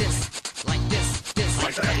that. Like this. Like this.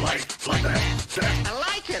 Like that. Like that.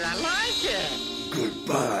 I like it.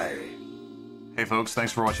 Goodbye. Hey folks,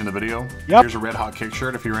 thanks for watching the video. Yep. Here's a Red Hot Kick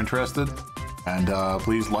shirt if you're interested. And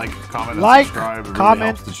please like, comment, and Like, subscribe. It really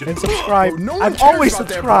comment, helps the show. and subscribe. No one I'm cares always about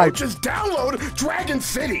that, subscribed. bro. Just download Dragon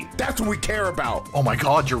City. That's what we care about. Oh my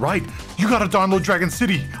god, you're right. You gotta download Dragon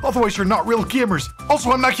City. Otherwise, you're not real gamers.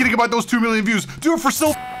 Also, I'm not kidding about those 2 million views. Do it for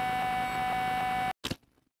Sil.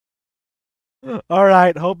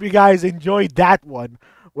 Alright, hope you guys enjoyed that one.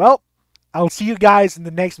 Well, I'll see you guys in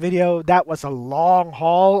the next video. That was a long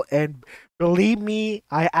haul, and believe me,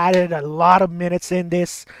 I added a lot of minutes in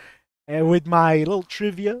this. And with my little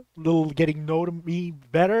trivia, little getting to know me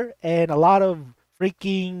better, and a lot of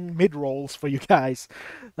freaking mid-rolls for you guys.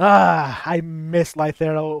 I miss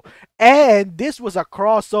Lythero. And this was a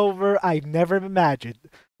crossover I never imagined.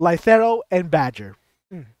 Lythero and Badger.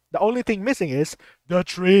 The only thing missing is the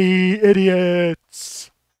tree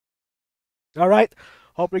idiots. Alright,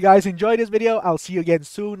 hope you guys enjoyed this video. I'll see you again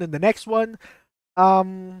soon in the next one.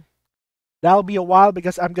 That'll be a while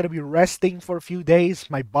because I'm going to be resting for a few days.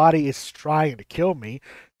 My body is trying to kill me.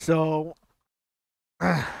 So,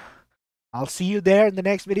 I'll see you there in the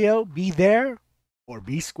next video. Be there or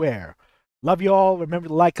be square. Love you all. Remember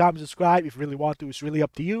to like, comment, subscribe. If you really want to, it's really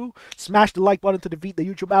up to you. Smash the like button to defeat the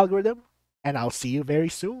YouTube algorithm. And I'll see you very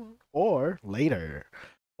soon or later.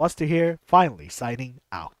 Buster here, finally signing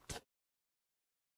out.